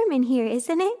 warm in here,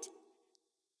 isn't it?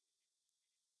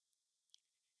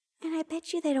 And I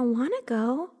bet you they don't want to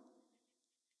go.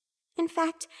 In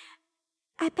fact,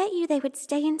 I bet you they would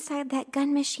stay inside that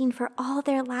gun machine for all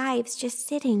their lives, just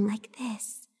sitting like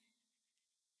this.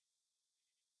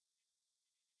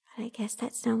 But I guess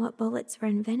that's not what bullets were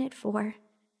invented for.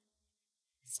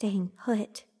 Staying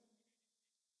put.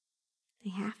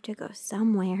 They have to go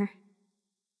somewhere.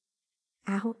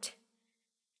 Out.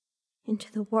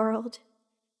 Into the world.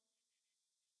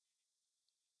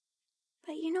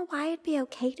 But you know why it'd be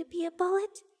okay to be a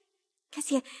bullet?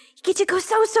 'Cause you get to go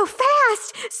so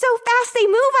fast! So fast they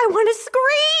move, I want to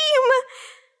scream!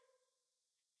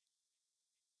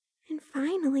 And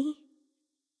finally,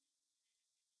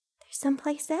 there's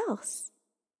someplace else.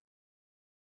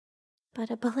 But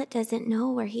a bullet doesn't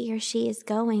know where he or she is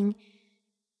going.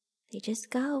 They just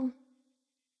go.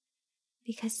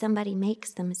 Because somebody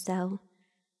makes them so.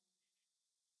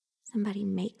 Somebody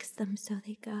makes them so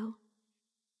they go.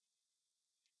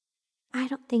 I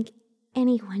don't think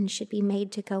anyone should be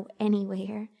made to go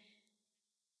anywhere.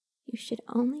 You should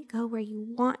only go where you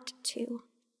want to.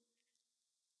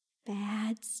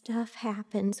 Bad stuff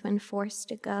happens when forced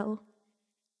to go.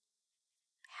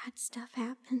 Bad stuff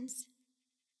happens.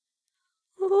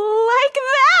 Like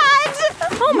that!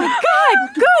 Oh my God,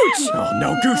 Gooch! Oh,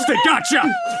 no, Gooch, they gotcha!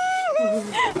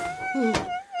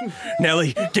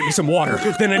 Nellie, get me some water.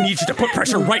 Then I need you to put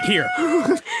pressure right here.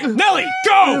 Nellie,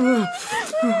 go!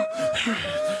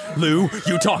 Lou,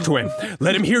 you talk to him.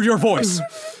 Let him hear your voice.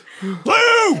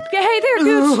 Lou! Hey there,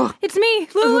 Gooch. It's me,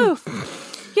 Lulu.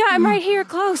 Yeah, I'm right here,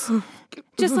 close.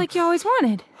 Just like you always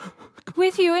wanted.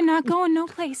 With you and not going no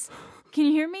place. Can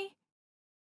you hear me?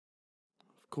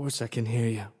 Of course I can hear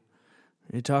you.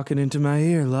 You're talking into my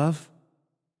ear, love.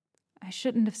 I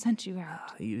shouldn't have sent you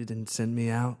out. You didn't send me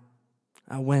out.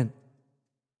 I went.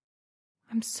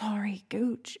 I'm sorry,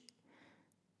 Gooch.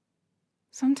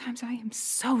 Sometimes I am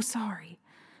so sorry.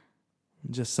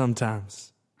 Just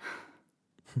sometimes.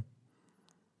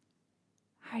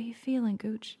 How you feeling,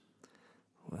 Gooch?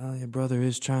 Well, your brother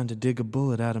is trying to dig a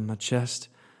bullet out of my chest.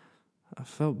 I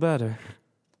felt better.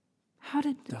 How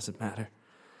did... Doesn't matter.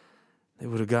 They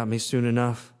would have got me soon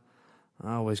enough.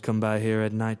 I always come by here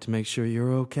at night to make sure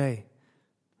you're okay.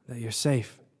 That you're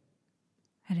safe.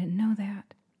 I didn't know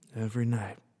that. Every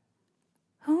night.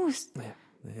 Who's... Yeah,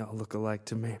 they all look alike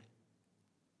to me.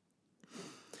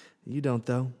 You don't,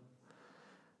 though.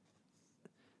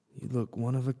 You look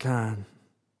one of a kind.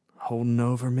 Holding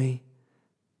over me.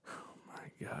 Oh,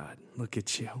 my God. Look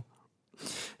at you.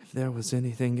 If there was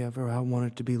anything ever I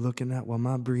wanted to be looking at while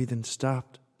my breathing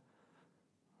stopped,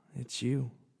 it's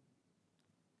you.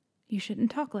 You shouldn't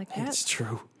talk like that. It's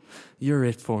true. You're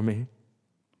it for me.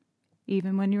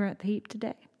 Even when you were at the heap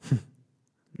today.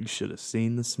 You should have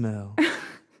seen the smell.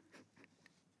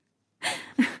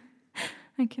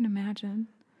 I can imagine.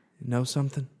 You know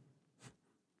something?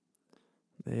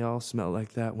 They all smell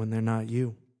like that when they're not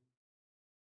you.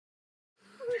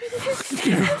 Just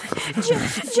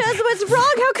what's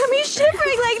wrong? How come he's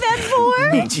shivering like that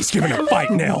for? Means he's giving a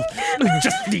fight, Nell. I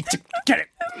just need to get it.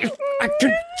 I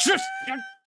can just...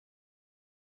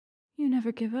 You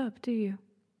never give up, do you?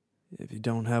 If you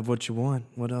don't have what you want,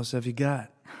 what else have you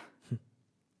got?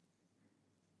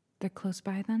 They're close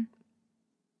by then?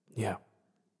 Yeah.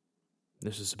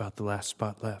 This is about the last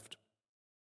spot left.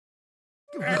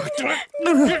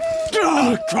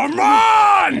 Oh, come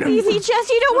on! Easy, Jess,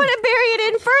 you don't want to bury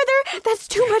it in further. That's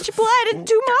too much blood and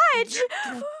too much.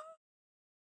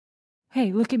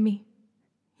 Hey, look at me.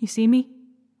 You see me?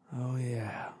 Oh,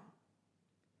 yeah.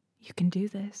 You can do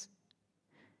this.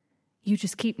 You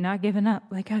just keep not giving up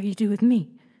like how you do with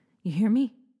me. You hear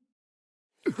me?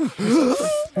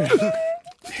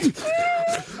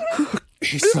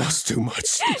 He's lost too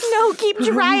much. No, keep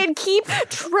trying, keep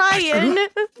trying.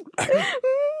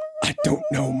 I don't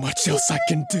know much else I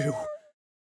can do.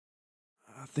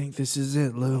 I think this is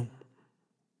it, Lou.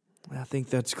 I think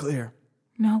that's clear.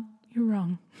 No, you're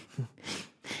wrong.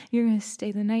 You're going to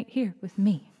stay the night here with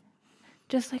me.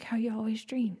 Just like how you always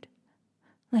dreamed.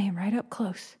 Laying right up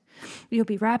close. You'll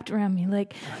be wrapped around me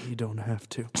like... You don't have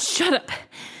to. Shut up!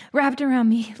 Wrapped around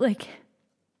me like...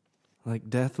 Like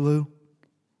death, Lou?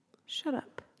 Shut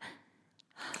up.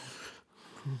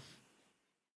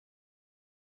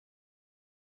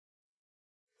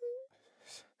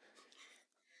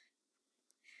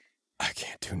 I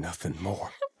can't do nothing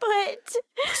more. But...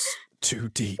 It's too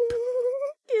deep.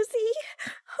 Is he?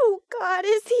 Oh, God,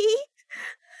 is he?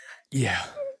 Yeah.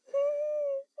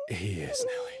 He is,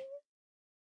 Nellie.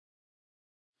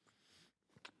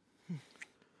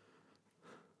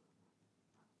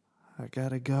 I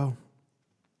gotta go.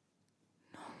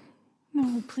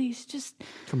 No, please, just...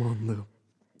 Come on, Lou.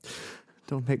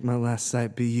 Don't make my last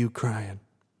sight be you crying.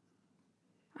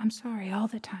 I'm sorry all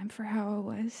the time for how I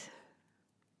was.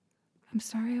 I'm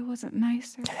sorry I wasn't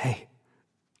nicer. Hey,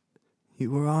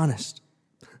 you were honest.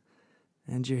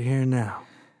 And you're here now.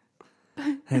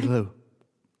 Hey, Lou.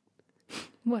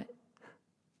 What?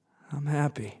 I'm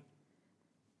happy.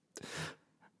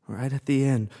 Right at the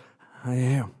end, I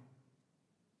am.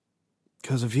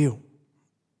 Because of you.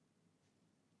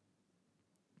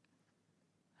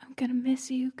 I'm gonna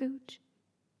miss you, Gooch.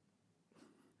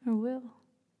 I will.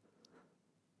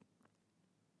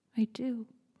 I do.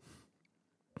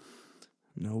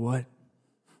 Know what?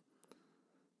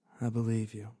 I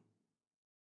believe you.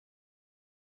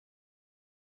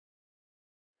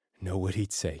 Know what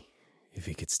he'd say if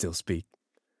he could still speak?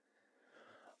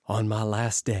 On my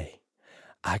last day,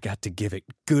 I got to give it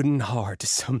good and hard to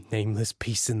some nameless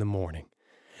piece in the morning.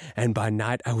 And by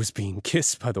night, I was being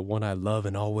kissed by the one I love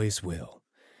and always will.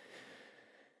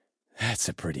 That's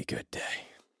a pretty good day.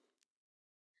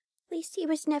 At least he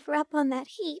was never up on that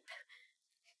heap.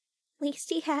 At least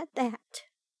he had that.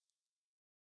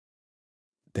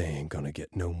 They ain't gonna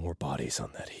get no more bodies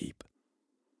on that heap.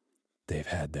 They've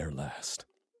had their last.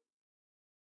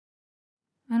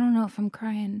 I don't know if I'm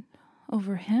crying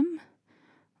over him,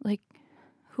 like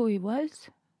who he was,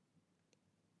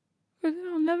 or that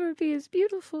I'll never be as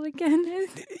beautiful again.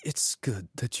 It's good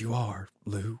that you are,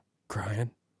 Lou,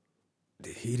 crying.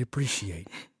 He'd appreciate.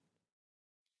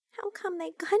 How come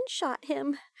they gunshot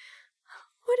him?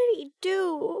 What did he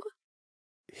do?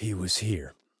 He was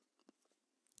here.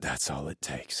 That's all it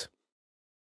takes.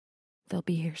 They'll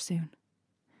be here soon.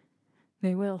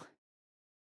 They will.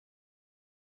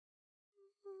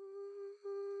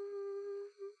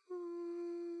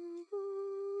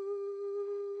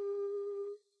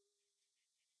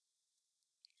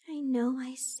 I know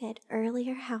I said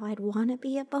earlier how I'd want to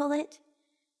be a bullet,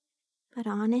 but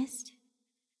honest,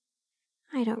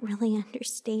 I don't really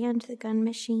understand the gun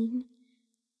machine,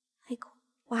 like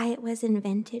why it was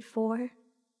invented for.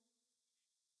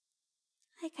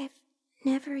 Like I've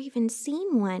never even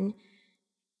seen one,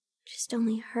 just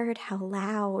only heard how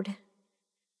loud.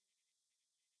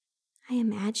 I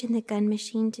imagine the gun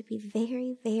machine to be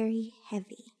very, very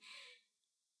heavy,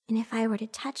 and if I were to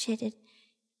touch it,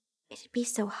 it'd be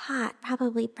so hot,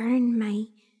 probably burn my...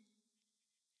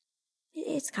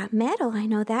 It's got metal, I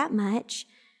know that much.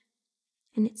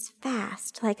 And it's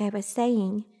fast, like I was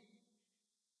saying.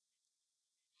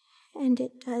 And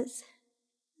it does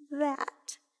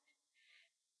that.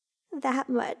 That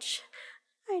much.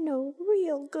 I know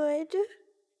real good. I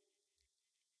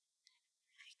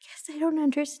guess I don't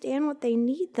understand what they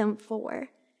need them for.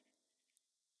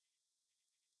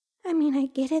 I mean, I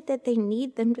get it that they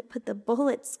need them to put the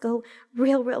bullets go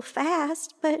real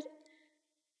fast, but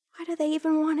why do they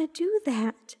even want to do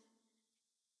that?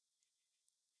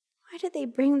 Why did they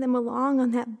bring them along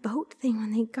on that boat thing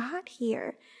when they got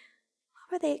here?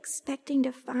 What were they expecting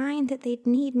to find that they'd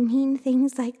need mean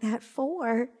things like that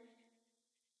for?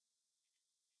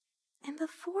 And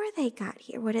before they got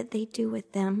here, what did they do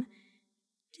with them?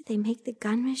 Did they make the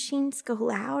gun machines go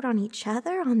loud on each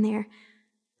other, on their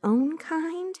own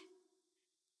kind?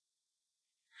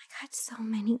 I got so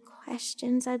many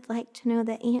questions I'd like to know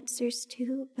the answers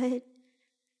to, but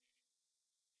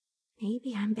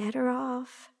maybe I'm better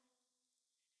off.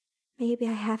 Maybe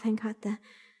I haven't got the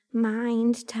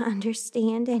mind to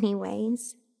understand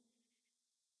anyways.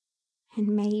 And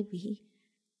maybe...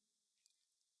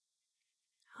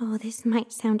 Oh, this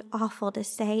might sound awful to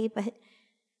say, but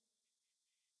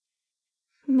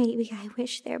maybe I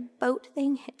wish their boat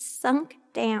thing had sunk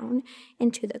down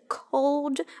into the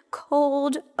cold,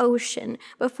 cold ocean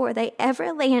before they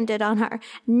ever landed on our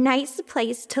nice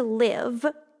place to live.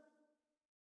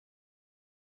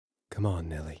 Come on,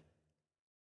 Nellie.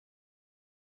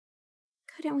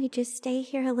 Couldn't we just stay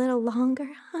here a little longer,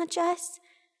 huh, Jess?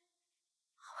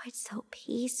 Oh, it's so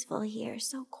peaceful here,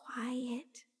 so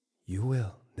quiet. You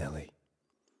will, Nellie.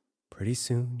 Pretty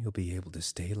soon you'll be able to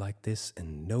stay like this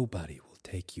and nobody will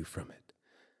take you from it.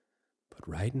 But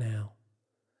right now,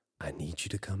 I need you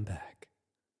to come back.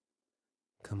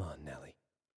 Come on, Nellie.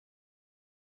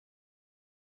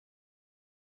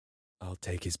 I'll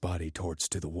take his body towards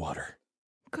to the water.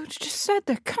 Coach just said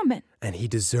they're coming. And he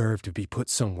deserved to be put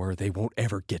somewhere they won't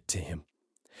ever get to him.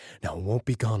 Now, it won't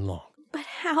be gone long. But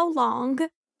how long?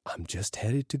 I'm just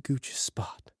headed to Gooch's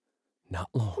spot. Not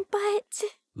long. But...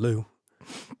 Lou.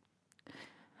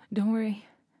 Don't worry.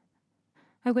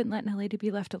 I wouldn't let Nellie to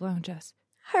be left alone, Jess.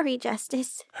 Hurry,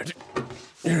 Justice.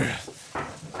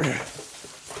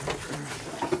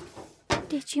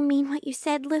 Did you mean what you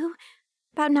said, Lou?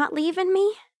 About not leaving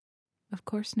me? Of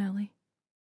course, Nellie.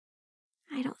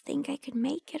 I don't think I could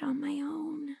make it on my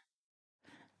own.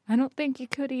 I don't think you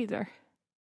could either.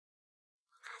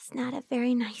 That's not a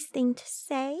very nice thing to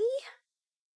say.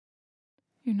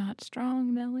 You're not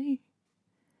strong, Nellie.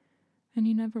 And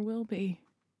you never will be.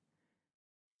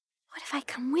 What if I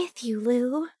come with you,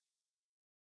 Lou?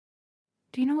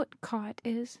 Do you know what caught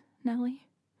is, Nellie?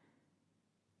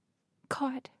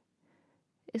 Caught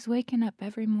is waking up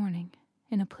every morning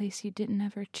in a place you didn't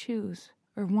ever choose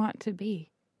or want to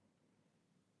be.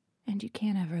 And you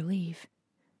can't ever leave.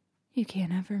 You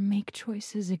can't ever make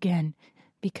choices again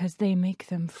because they make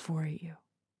them for you.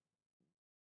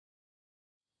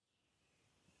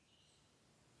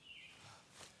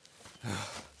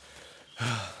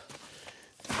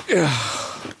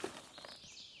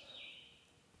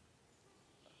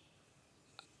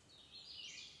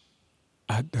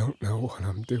 I don't know what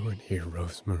I'm doing here,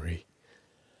 Rosemary.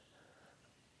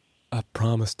 I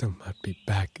promised him I'd be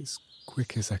back as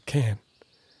quick as I can.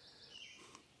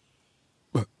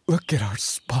 But look at our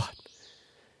spot.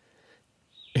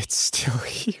 It's still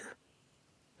here.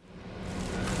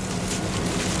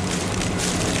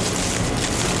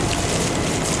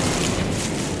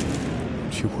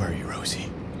 Don't you worry, Rosie.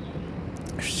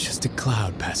 There's just Just a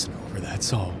cloud passing over,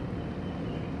 that's all.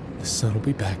 The sun will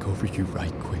be back over you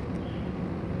right quick.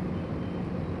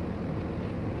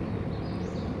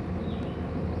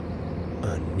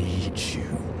 I need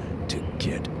you to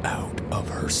get out of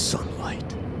her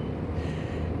sunlight.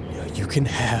 Now you can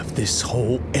have this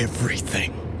whole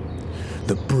everything.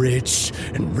 The bridge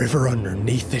and river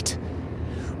underneath it.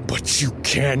 But you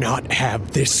cannot have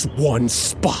this one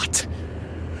spot.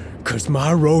 'Cause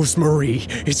my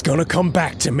Rosemarie is gonna come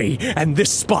back to me, and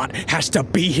this spot has to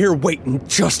be here waiting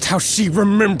just how she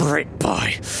remember it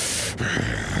by.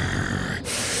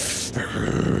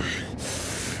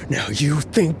 Now you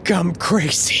think I'm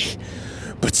crazy,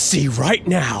 but see right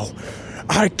now,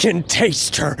 I can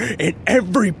taste her in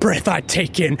every breath I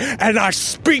take in, and I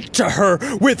speak to her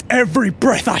with every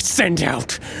breath I send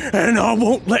out. And I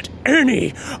won't let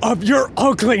any of your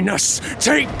ugliness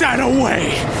take that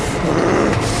away.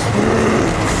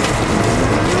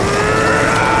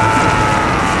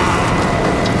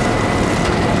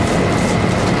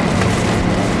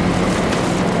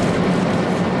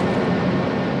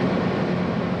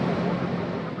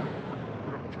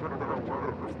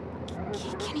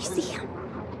 Can you see him?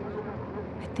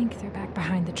 I think they're back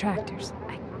behind the tractors.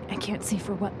 I can't see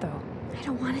for what, though. I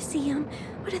don't want to see him.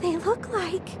 What do they look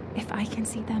like? If I can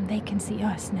see them, they can see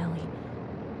us, Nellie.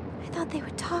 I thought they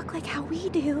would talk like how we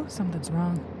do. Something's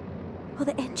wrong. Will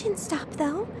the engine stop,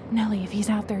 though? Nellie, if he's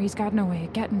out there, he's got no way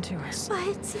of getting to us.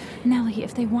 But... Nellie,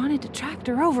 if they wanted to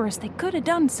tractor over us, they could have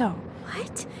done so.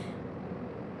 What?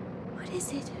 What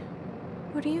is it?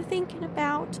 What are you thinking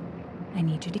about? I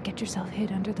need you to get yourself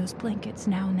hid under those blankets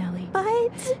now, Nellie.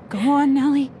 But... Go on,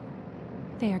 Nellie.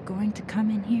 They are going to come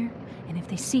in here, and if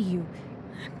they see you...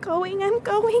 I'm going.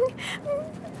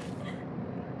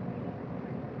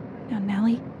 Now,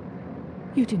 Nellie,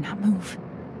 you do not move.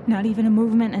 Not even a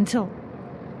movement until...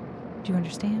 Do you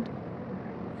understand?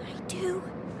 I do.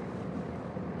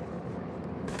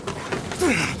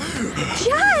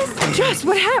 Jess,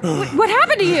 what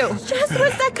happened to you? Jess,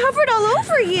 what's that covered all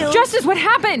over you? Justice, what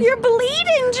happened? You're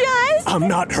bleeding, Jess! I'm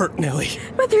not hurt, Nellie.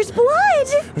 But there's blood!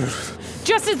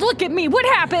 Justice, look at me. What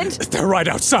happened? They're right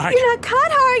outside. You're not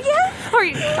cut, are you?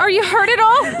 Are you hurt at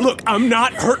all? Look, I'm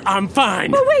not hurt. I'm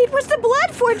fine. But wait, what's the blood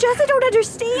for, Jess? I don't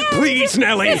understand. Please,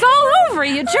 Nellie. It's all over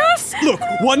you, Jess. Look,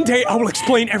 one day I will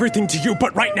explain everything to you,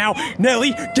 but right now,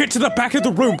 Nellie, get to the back of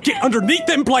the room, get underneath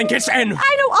them blankets, and...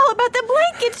 I know all about the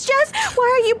blankets, Jess.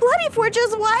 Why are you bloody for,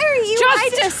 Jess? Why are you...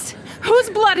 Justice!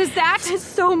 Whose blood is that? It's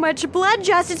so much blood,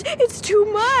 Jess. It's too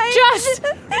much. Jess!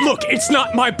 Look, it's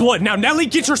not my blood. Now, Nellie,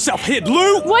 get yourself hid.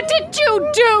 Lou! What did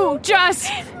you do, Jess?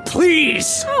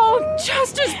 Please! Oh,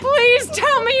 Justice, please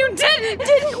tell me you didn't.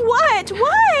 Didn't what?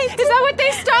 What? Is that what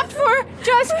they stopped for,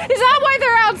 Jess? Is that why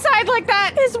they're outside like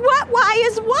that? Is what? Why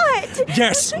is what?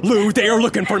 Yes, Lou, they are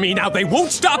looking for me now. They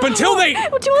won't stop until they...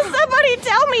 Will somebody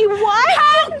tell me what?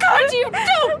 How could you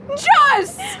do,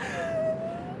 Jess?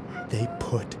 They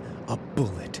put a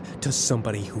bullet to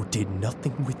somebody who did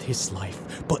nothing with his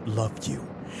life but love you.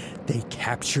 They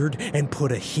captured and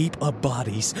put a heap of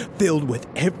bodies filled with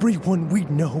everyone we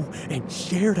know and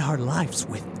shared our lives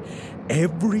with.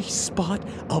 Every spot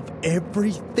of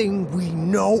everything we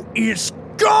know is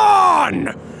gone!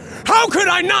 How could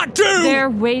I not do? They're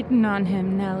waiting on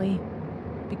him, Nellie,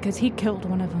 because he killed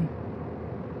one of them.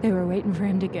 They were waiting for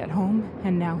him to get home,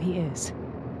 and now he is.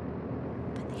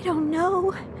 But they don't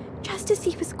know. Justice,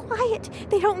 he was quiet.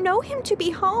 They don't know him to be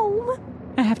home.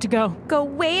 I have to go. Go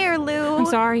where, Lou? I'm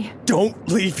sorry. Don't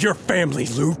leave your family,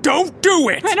 Lou. Don't do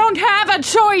it! I don't have a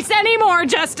choice anymore,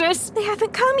 Justice. They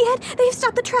haven't come yet. They've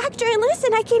stopped the tractor, and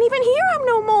listen, I can't even hear them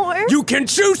no more. You can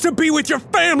choose to be with your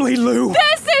family, Lou!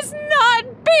 This is not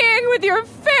being with your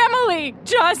family,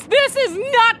 This is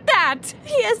not that.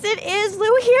 Yes, it is,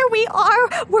 Lou. Here we are.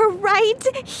 We're right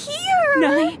here.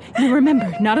 Nellie, you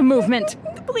remember, not a movement.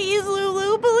 Please,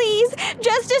 Lulu, please.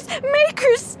 Justice, make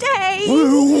her stay.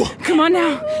 Lou! Come on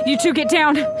now. You two get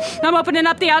down. I'm opening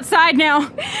up the outside now. No,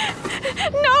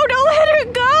 don't let her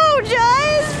go,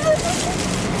 Jess.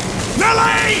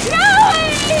 Nellie!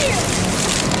 Nellie!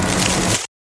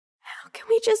 How can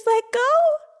we just let go?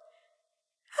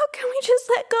 How can we just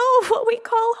let go of what we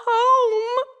call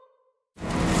home?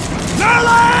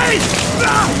 Nellie!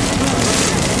 Ah!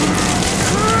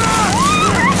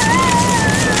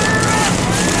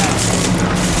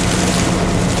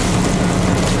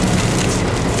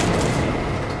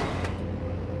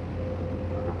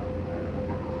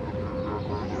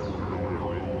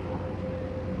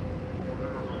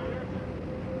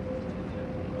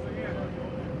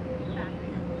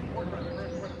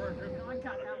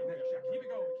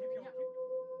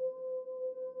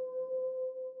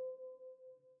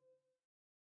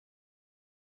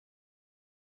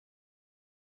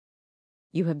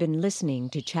 You have been listening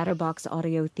to Chatterbox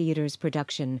Audio Theater's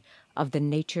production of The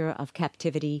Nature of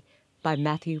Captivity by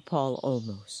Matthew Paul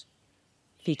Olmos,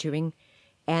 featuring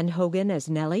Anne Hogan as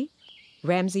Nellie,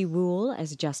 Ramsey Rule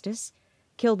as Justice,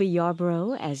 Kilby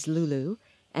Yarbrough as Lulu,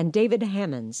 and David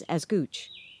Hammonds as Gooch.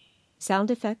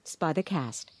 Sound effects by the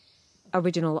cast.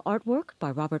 Original artwork by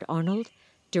Robert Arnold,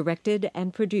 directed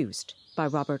and produced by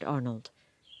Robert Arnold.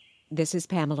 This is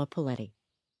Pamela Poletti.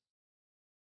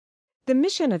 The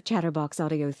mission of Chatterbox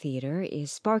Audio Theater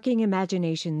is sparking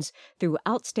imaginations through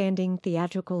outstanding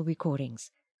theatrical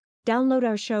recordings. Download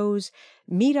our shows,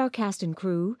 meet our cast and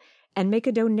crew, and make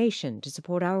a donation to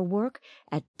support our work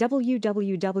at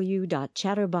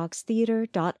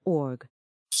www.chatterboxtheater.org.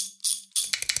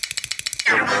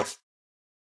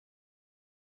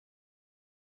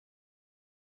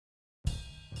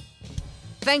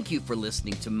 Thank you for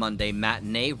listening to Monday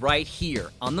Matinee right here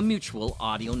on the Mutual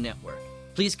Audio Network.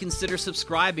 Please consider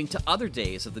subscribing to other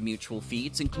days of the Mutual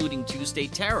feeds, including Tuesday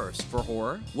Terrors for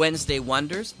horror, Wednesday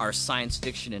Wonders, our science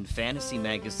fiction and fantasy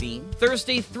magazine,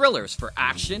 Thursday Thrillers for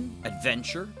action,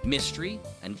 adventure, mystery,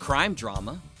 and crime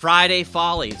drama, Friday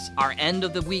Follies, our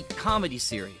end-of-the-week comedy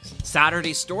series,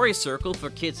 Saturday Story Circle for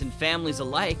kids and families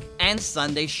alike, and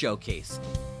Sunday Showcase,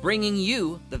 bringing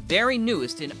you the very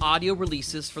newest in audio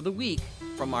releases for the week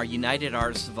from our United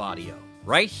Artists of Audio,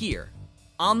 right here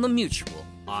on the Mutual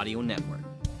Audio Network.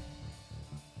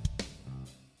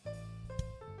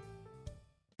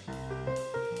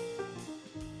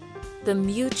 The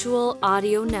Mutual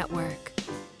Audio Network.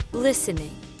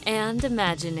 Listening and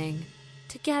imagining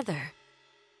together.